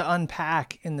thing to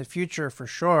unpack in the future for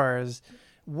sure is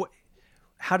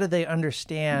how do they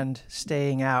understand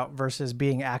staying out versus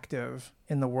being active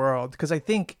in the world? Because I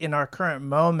think in our current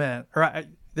moment,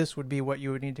 this would be what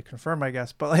you would need to confirm, I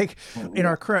guess, but like in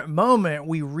our current moment,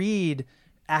 we read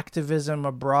activism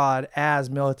abroad as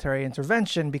military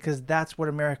intervention because that's what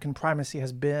American primacy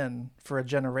has been for a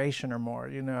generation or more,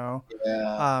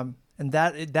 Yeah. And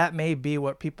that may be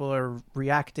what people are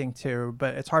reacting to,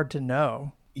 but it's hard to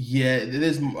know. Yeah, it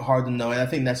is hard to know, and I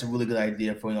think that's a really good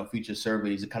idea for future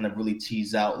surveys to kind of really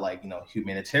tease out like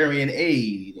humanitarian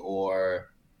aid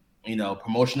or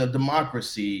promotion of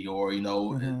democracy or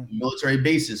military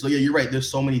bases. So yeah, you're right. There's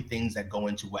so many things that go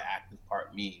into what active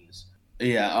part means.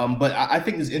 Yeah, but I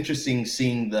think it's interesting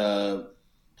seeing the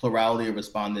plurality of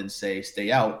respondents say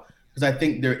stay out because I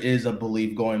think there is a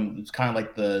belief going. It's kind of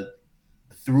like the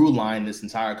through line this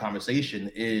entire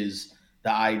conversation is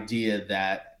the idea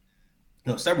that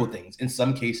several things. In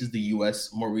some cases, the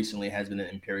U.S. more recently has been an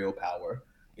imperial power.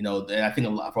 And I think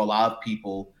for a lot of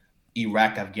people,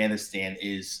 Iraq, Afghanistan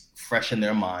is fresh in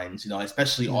their minds.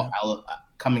 Especially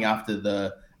coming after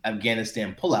the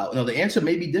Afghanistan pullout. The answer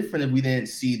may be different if we didn't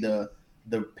see the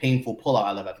painful pullout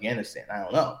out of Afghanistan. I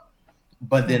don't know.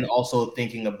 But then also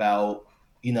thinking about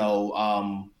you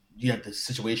have the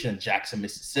situation in Jackson,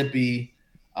 Mississippi,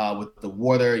 with the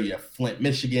water. You have Flint,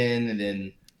 Michigan, and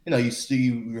then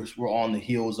we're on the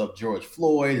heels of George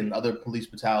Floyd and other police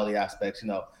brutality aspects.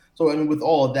 So I mean, with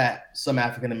all of that, some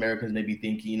African Americans may be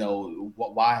thinking,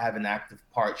 why have an active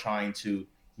part trying to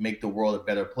make the world a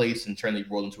better place and turn the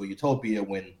world into a utopia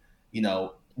when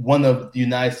one of the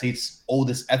United States'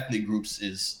 oldest ethnic groups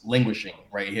is languishing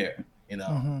right here.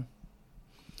 Mm-hmm.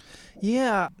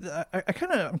 Yeah,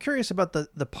 I'm curious about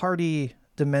the party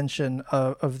dimension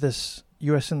of this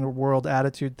U.S. in the world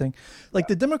attitude thing. Like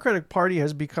the Democratic Party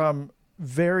has become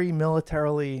very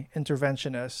militarily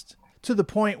interventionist to the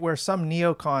point where some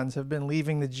neocons have been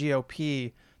leaving the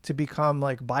GOP to become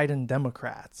like Biden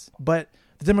Democrats. But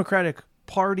the Democratic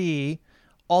Party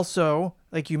also,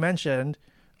 like you mentioned,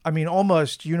 I mean,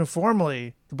 almost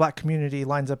uniformly, the black community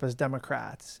lines up as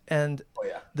Democrats. And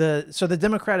the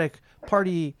Democratic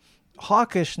Party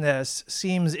hawkishness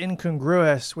seems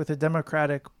incongruous with a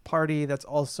Democratic Party that's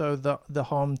also the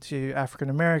home to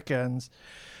African Americans.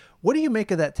 What do you make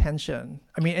of that tension?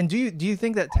 I mean, and do you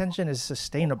think that tension is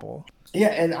sustainable? Yeah,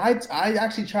 and I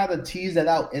actually try to tease that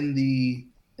out in the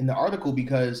article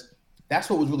because that's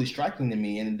what was really striking to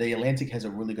me. And the Atlantic has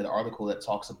a really good article that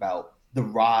talks about the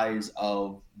rise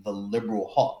of the liberal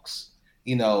hawks.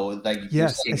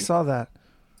 Yes, I saw that.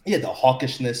 Yeah, the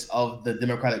hawkishness of the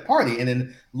Democratic Party, and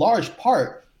in large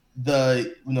part,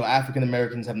 the African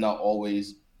Americans have not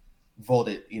always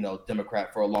voted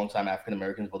Democrat for a long time. African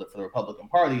Americans voted for the Republican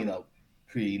Party,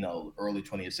 pre early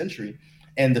 20th century,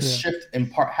 and the shift in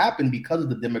part happened because of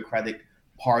the Democratic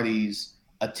Party's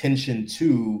attention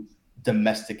to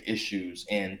domestic issues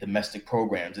and domestic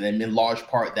programs, and in large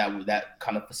part that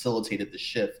kind of facilitated the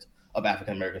shift of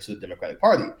African Americans to the Democratic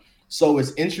Party. So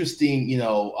it's interesting,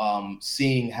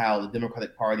 seeing how the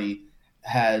Democratic Party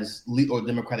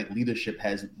Democratic leadership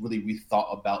has really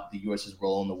rethought about the U.S.'s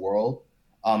role in the world,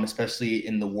 especially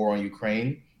in the war in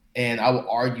Ukraine. And I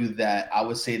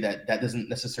would say that doesn't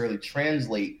necessarily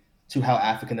translate to how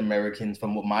African Americans,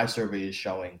 from what my survey is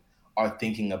showing, are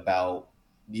thinking about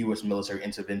the U.S. military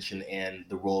intervention and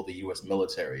the role of the U.S.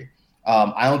 military.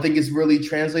 I don't think it's really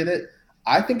translated.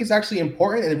 I think it's actually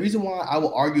important. And the reason why I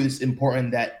will argue it's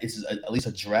important that it's at least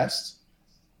addressed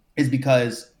is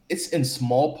because it's in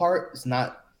small part. It's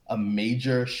not a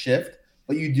major shift,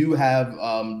 but you do have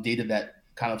data that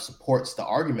kind of supports the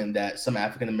argument that some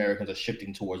African Americans are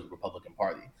shifting towards the Republican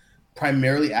Party,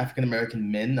 primarily African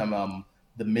American men.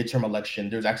 The midterm election,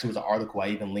 was an article, I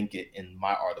even link it in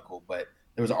my article, but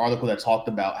there was an article that talked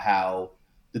about how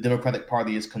the Democratic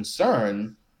Party is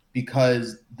concerned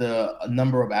because the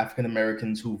number of African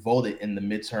Americans who voted in the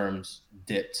midterms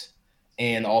dipped.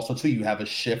 And also, too, you have a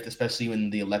shift, especially in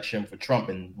the election for Trump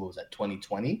in, what was that,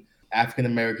 2020? African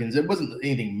Americans, it wasn't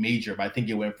anything major, but I think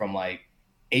it went from like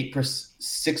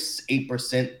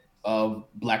 8% of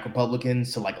Black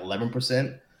Republicans to like 11%.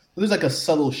 So there's like a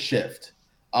subtle shift.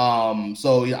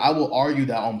 So yeah, I will argue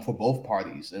that for both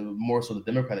parties, and more so the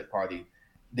Democratic Party,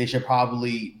 they should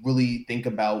probably really think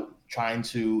about trying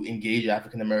to engage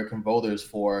African American voters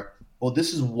for, well,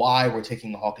 this is why we're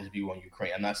taking a hawkish view on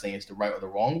Ukraine. I'm not saying it's the right or the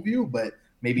wrong view, but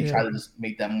maybe try to just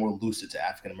make that more lucid to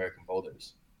African American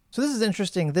voters. So this is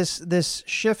interesting. This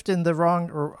shift in the wrong,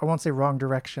 or I won't say wrong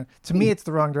direction. To me, it's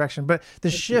the wrong direction. But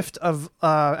the shift of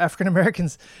African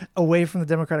Americans away from the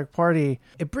Democratic Party,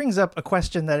 it brings up a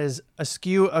question that is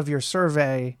askew of your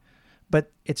survey,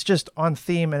 but it's just on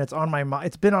theme and it's on my mind.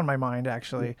 It's been on my mind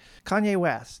actually. Kanye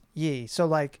West, So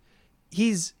like,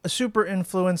 he's a super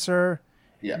influencer,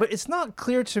 but it's not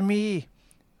clear to me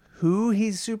who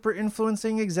he's super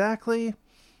influencing exactly,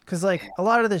 because like a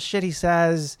lot of the shit he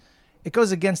says, it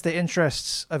goes against the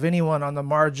interests of anyone on the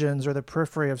margins or the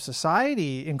periphery of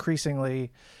society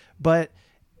increasingly, but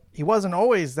he wasn't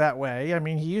always that way. I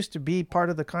mean, he used to be part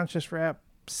of the conscious rap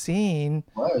scene.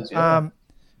 I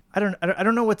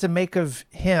don't know what to make of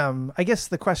him. I guess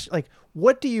the question, like,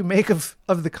 what do you make of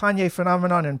the Kanye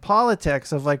phenomenon in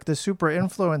politics of like the super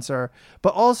influencer,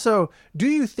 but also, do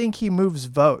you think he moves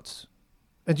votes?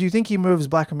 And do you think he moves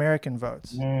Black American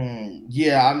votes?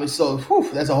 Yeah, I mean, so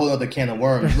that's a whole other can of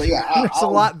worms. But yeah, there's a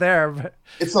lot there. But...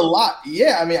 It's a lot.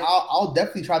 Yeah, I mean, I'll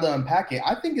definitely try to unpack it.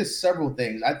 I think it's several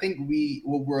things. I think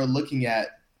what we're looking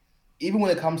at, even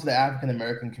when it comes to the African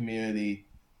American community,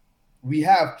 we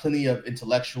have plenty of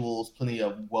intellectuals, plenty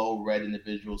of well-read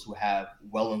individuals who have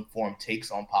well-informed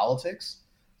takes on politics.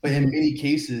 But in many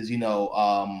cases,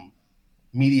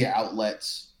 media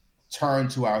outlets turn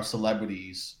to our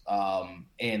celebrities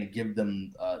and give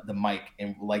them the mic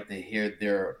and like to hear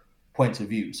their points of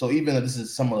view. So even though this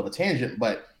is somewhat of a tangent,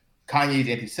 but Kanye's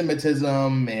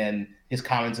anti-Semitism and his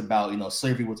comments about,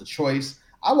 slavery was a choice,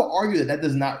 I will argue that that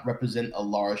does not represent a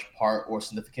large part or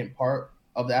significant part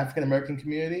of the African American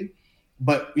community.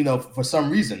 But, for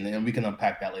some reason, and we can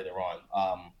unpack that later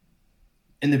on,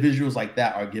 individuals like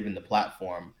that are given the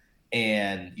platform,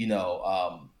 and,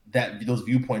 that those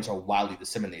viewpoints are widely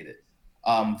disseminated,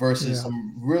 versus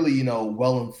some really,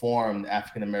 well-informed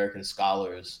African-American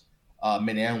scholars,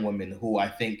 men and women, who I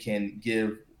think can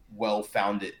give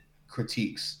well-founded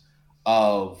critiques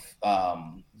of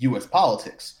U.S.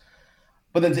 politics.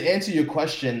 But then to answer your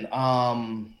question,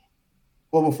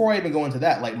 well, before I even go into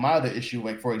that, like my other issue,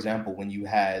 like for example, when you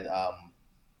had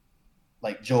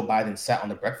like Joe Biden sat on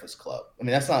the Breakfast Club. I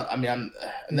mean, that's not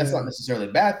necessarily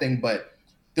a bad thing, but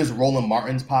there's Roland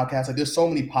Martin's podcast. Like there's so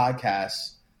many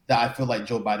podcasts that I feel like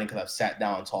Joe Biden could have sat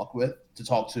down and talk to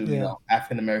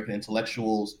African American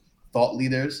intellectuals, thought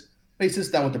leaders. But he sits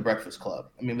down with the Breakfast Club.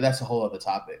 I mean, but that's a whole other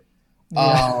topic.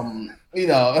 Yeah.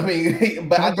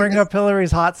 But I'll bring up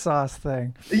Hillary's hot sauce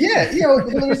thing. Yeah,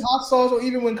 Hillary's hot sauce, or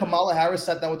even when Kamala Harris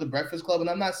sat down with the Breakfast Club. And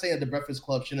I'm not saying that the Breakfast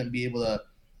Club shouldn't be able to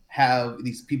have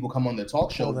these people come on their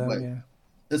talk show, but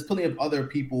there's plenty of other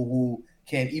people who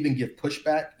can even give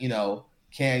pushback,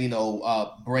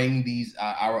 bring these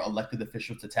our elected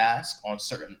officials to task on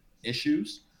certain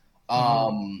issues.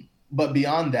 But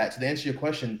beyond that, to answer your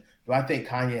question, do I think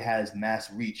Kanye has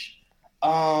mass reach?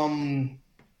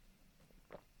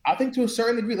 I think to a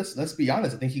certain degree, let's be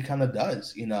honest, I think he kind of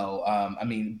does,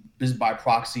 just by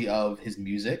proxy of his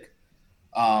music.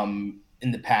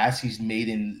 In the past, he's made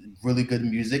in really good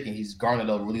music and he's garnered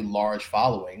a really large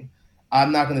following.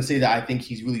 I'm not going to say that I think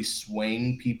he's really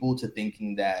swaying people to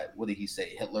thinking that, what did he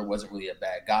say? Hitler wasn't really a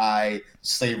bad guy.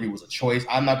 Slavery was a choice.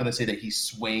 I'm not going to say that he's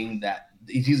swaying that.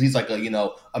 He's like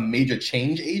a major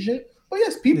change agent. But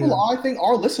yes, people I think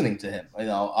are listening to him,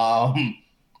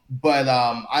 But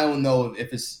I don't know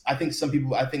if it's. I think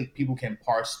people can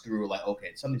parse through like,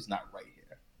 okay, something's not right here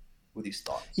with these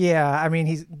thoughts. Yeah, I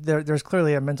mean, there's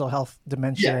clearly a mental health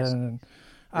dimension.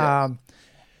 Yes.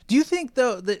 Do you think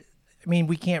though that? I mean,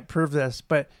 we can't prove this,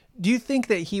 but do you think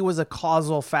that he was a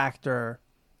causal factor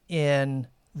in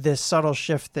this subtle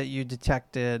shift that you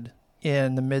detected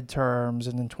in the midterms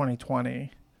and in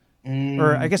 2020?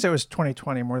 Or I guess it was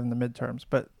 2020 more than the midterms,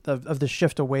 but of the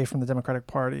shift away from the Democratic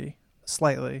Party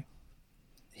slightly.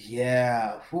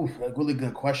 Yeah, a really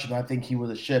good question. I think he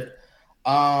was a shift.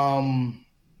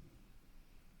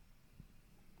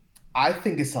 I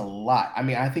think it's a lot. I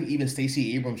mean, I think even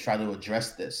Stacey Abrams tried to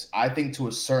address this. I think to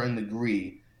a certain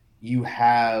degree, you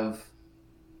have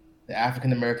the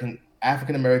African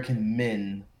American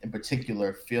men in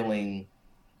particular feeling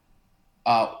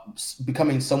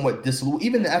becoming somewhat disillusioned.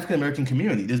 Even the African American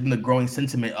community, there's been a growing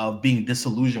sentiment of being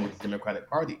disillusioned with the Democratic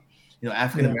Party.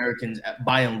 African Americans,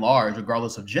 by and large,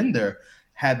 regardless of gender,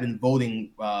 have been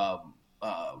voting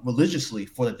religiously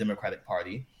for the Democratic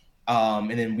Party,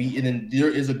 and then there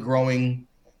is a growing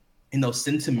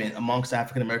sentiment amongst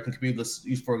African American community. Let's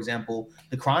use, for example,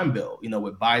 the crime bill.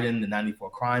 With Biden, the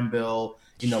 '94 crime bill.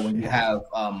 When you have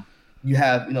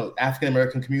African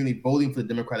American community voting for the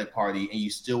Democratic Party, and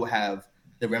you still have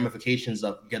the ramifications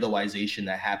of ghettoization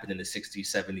that happened in the 60s,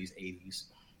 70s, 80s.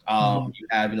 You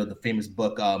have the famous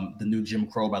book, The New Jim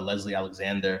Crow by Leslie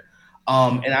Alexander.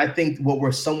 And I think what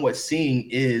we're somewhat seeing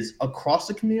is across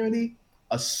the community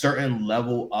a certain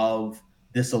level of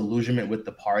disillusionment with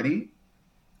the party.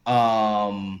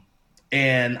 And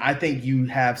I think you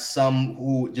have some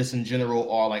who just in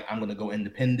general are like, I'm going to go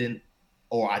independent,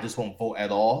 or I just won't vote at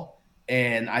all.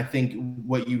 And I think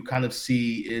what you kind of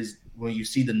see is when you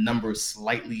see the numbers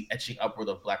slightly etching upward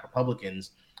of Black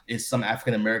Republicans is some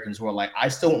African Americans who are like, I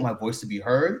still want my voice to be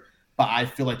heard, but I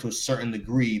feel like to a certain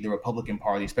degree, the Republican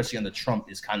Party, especially under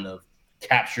Trump, is kind of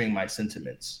capturing my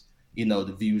sentiments,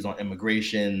 the views on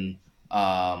immigration.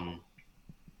 And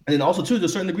then also, too, to a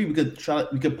certain degree, we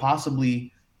could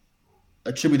possibly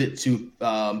attribute it to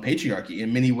patriarchy.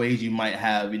 In many ways, you might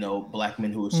have, Black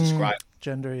men who are subscribed.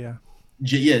 Gender,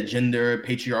 gender,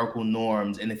 patriarchal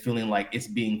norms, and it feeling like it's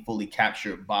being fully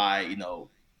captured by,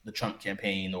 the Trump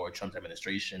campaign or Trump's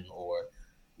administration or,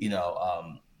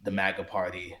 the MAGA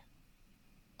party.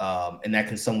 And that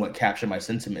can somewhat capture my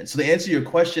sentiments. So to answer your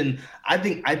question, I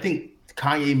think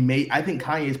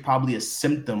Kanye is probably a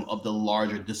symptom of the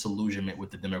larger disillusionment with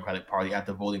the Democratic Party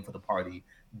after voting for the party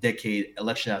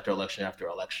election after election after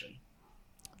election.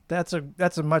 That's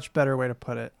a much better way to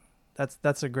put it.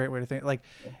 That's a great way to think. Like,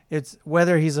 it's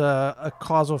whether he's a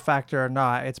causal factor or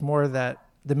not, it's more that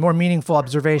the more meaningful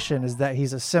observation is that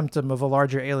he's a symptom of a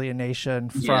larger alienation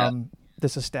from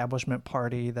this establishment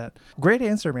party. Great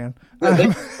answer, man.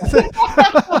 I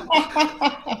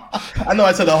know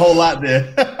I said a whole lot there.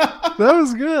 That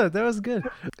was good.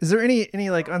 Is there any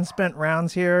like unspent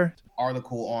rounds here?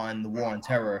 Article on the war on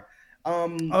terror.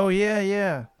 Oh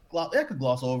yeah. I could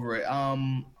gloss over it.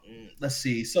 Let's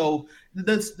see. So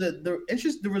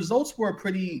the results were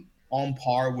pretty on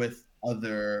par with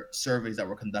other surveys that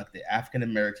were conducted. African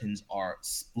Americans are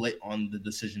split on the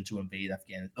decision to invade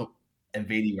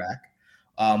Iraq.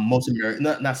 Most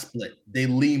Americans, not split. They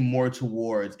lean more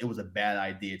towards it was a bad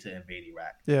idea to invade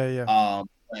Iraq. Yeah.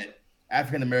 But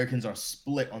African Americans are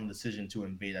split on the decision to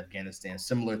invade Afghanistan,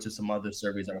 similar to some other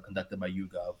surveys that were conducted by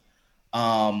YouGov.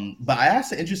 But I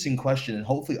asked an interesting question, and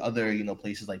hopefully other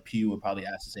places like Pew would probably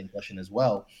ask the same question as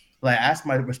well. But I asked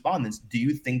my respondents, do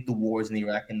you think the wars in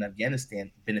Iraq and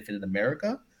Afghanistan benefited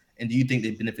America? And do you think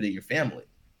they benefited your family?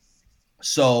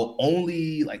 So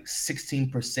only like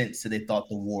 16% said they thought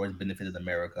the wars benefited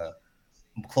America.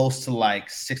 Close to like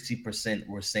 60%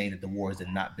 were saying that the wars did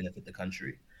not benefit the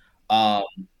country.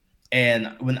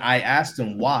 And when I asked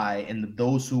them why, and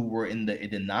those who were in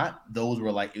it did not, those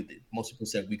were like, most people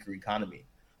said weaker economy.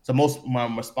 So most of my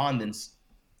respondents,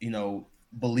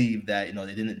 believe that,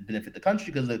 they didn't benefit the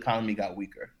country because the economy got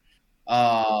weaker.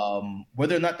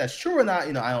 Whether or not that's true or not,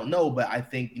 I don't know. But I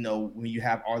think, when you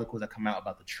have articles that come out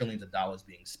about the trillions of dollars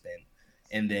being spent,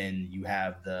 and then you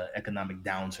have the economic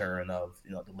downturn of,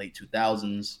 the late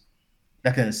 2000s,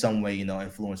 that can in some way,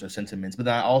 influence our sentiments. But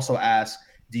then I also ask,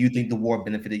 do you think the war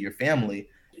benefited your family?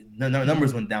 The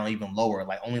numbers went down even lower.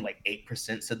 Like only like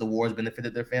 8% said the wars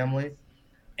benefited their family.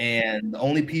 And the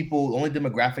only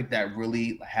demographic that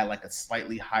really had like a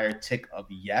slightly higher tick of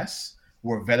yes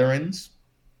were veterans,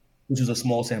 which was a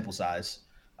small sample size.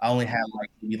 I only had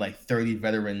maybe 30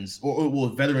 veterans, or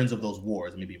veterans of those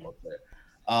wars. Let me be more clear.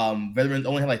 Veterans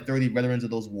only had 30 veterans of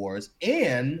those wars,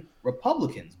 and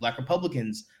Republicans, Black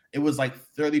Republicans, it was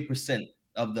 30%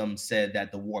 of them said that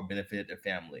the war benefited their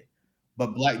family,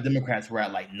 but Black Democrats were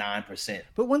at 9%.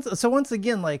 But once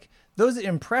again, those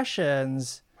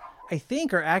impressions, I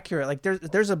think, are accurate.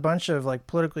 There's a bunch of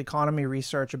political economy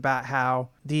research about how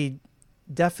the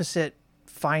deficit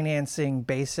financing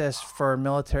basis for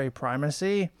military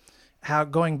primacy, how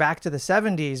going back to the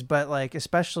 70s, but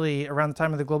especially around the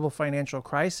time of the global financial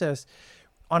crisis,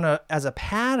 as a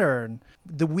pattern,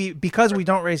 because we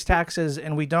don't raise taxes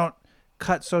and we don't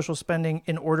cut social spending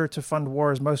in order to fund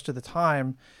wars most of the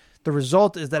time, the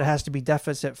result is that it has to be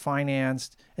deficit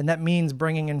financed, and that means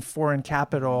bringing in foreign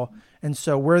capital. And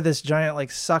so we're this giant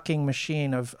sucking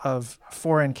machine of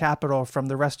foreign capital from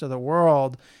the rest of the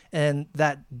world, and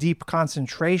that deep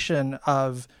concentration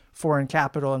of foreign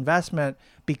capital investment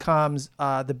becomes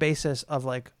the basis of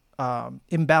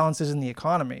imbalances in the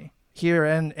economy. here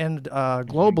and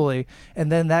globally,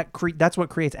 and then that's what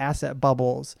creates asset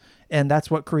bubbles, and that's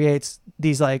what creates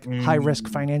these like high risk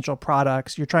financial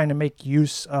products. You're trying to make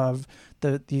use of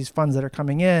these funds that are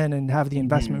coming in and have the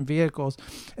investment vehicles.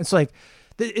 It's like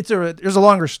there's a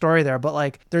longer story there, but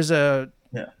like there's a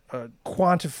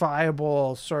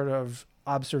quantifiable sort of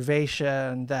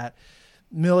observation that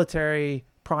military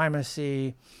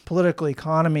primacy, political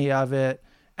economy of it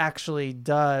actually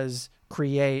does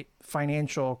create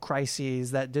financial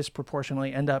crises that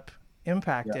disproportionately end up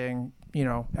impacting,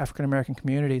 African American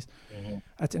communities.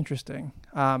 That's interesting.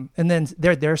 And then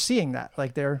they're seeing that,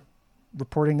 like they're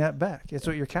reporting that back. It's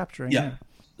what you're capturing. Yeah.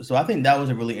 So I think that was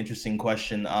a really interesting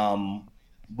question,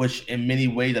 which in many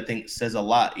ways I think says a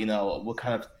lot. What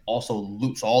kind of also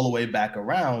loops all the way back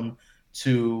around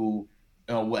to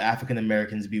will African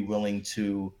Americans be willing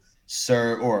to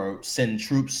serve or send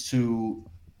troops to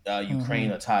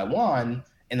Ukraine or Taiwan?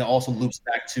 And it also loops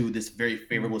back to this very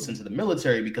favorable sense of the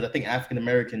military, because I think African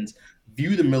Americans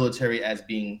view the military as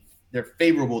they're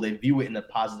favorable. They view it in a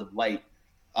positive light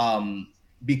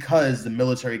because the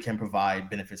military can provide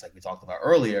benefits like we talked about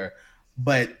earlier,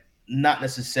 but not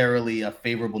necessarily a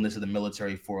favorableness of the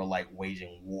military for like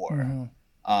waging war.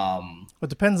 It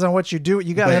depends on what you do.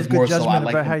 You got to have good judgment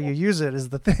about how you use it is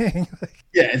the thing.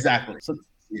 Yeah, exactly. So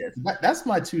that's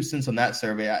my 2 cents on that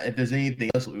survey. If there's anything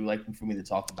else that we would like for me to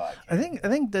talk about, I think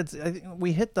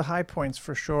we hit the high points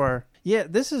for sure. Yeah,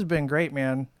 this has been great,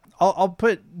 man. I'll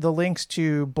put the links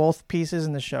to both pieces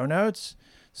in the show notes.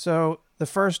 So the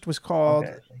first was called,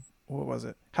 what was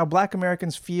it? How Black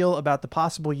Americans Feel About the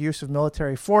Possible Use of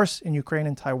Military Force in Ukraine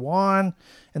and Taiwan.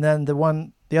 And then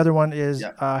the other one is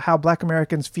How Black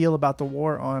Americans Feel About the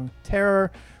War on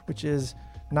Terror, which is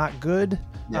not good.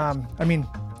 Yes.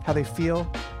 How they feel.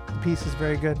 The piece is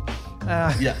very good.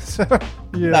 So,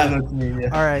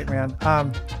 All right,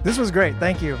 man. This was great.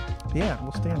 Thank you. Yeah,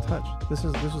 we'll stay in touch. This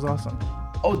was awesome.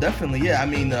 Oh, definitely. Yeah.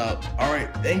 All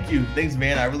right. Thank you. Thanks,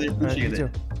 man. I really appreciate it. Too.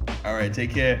 All right.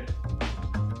 Take care.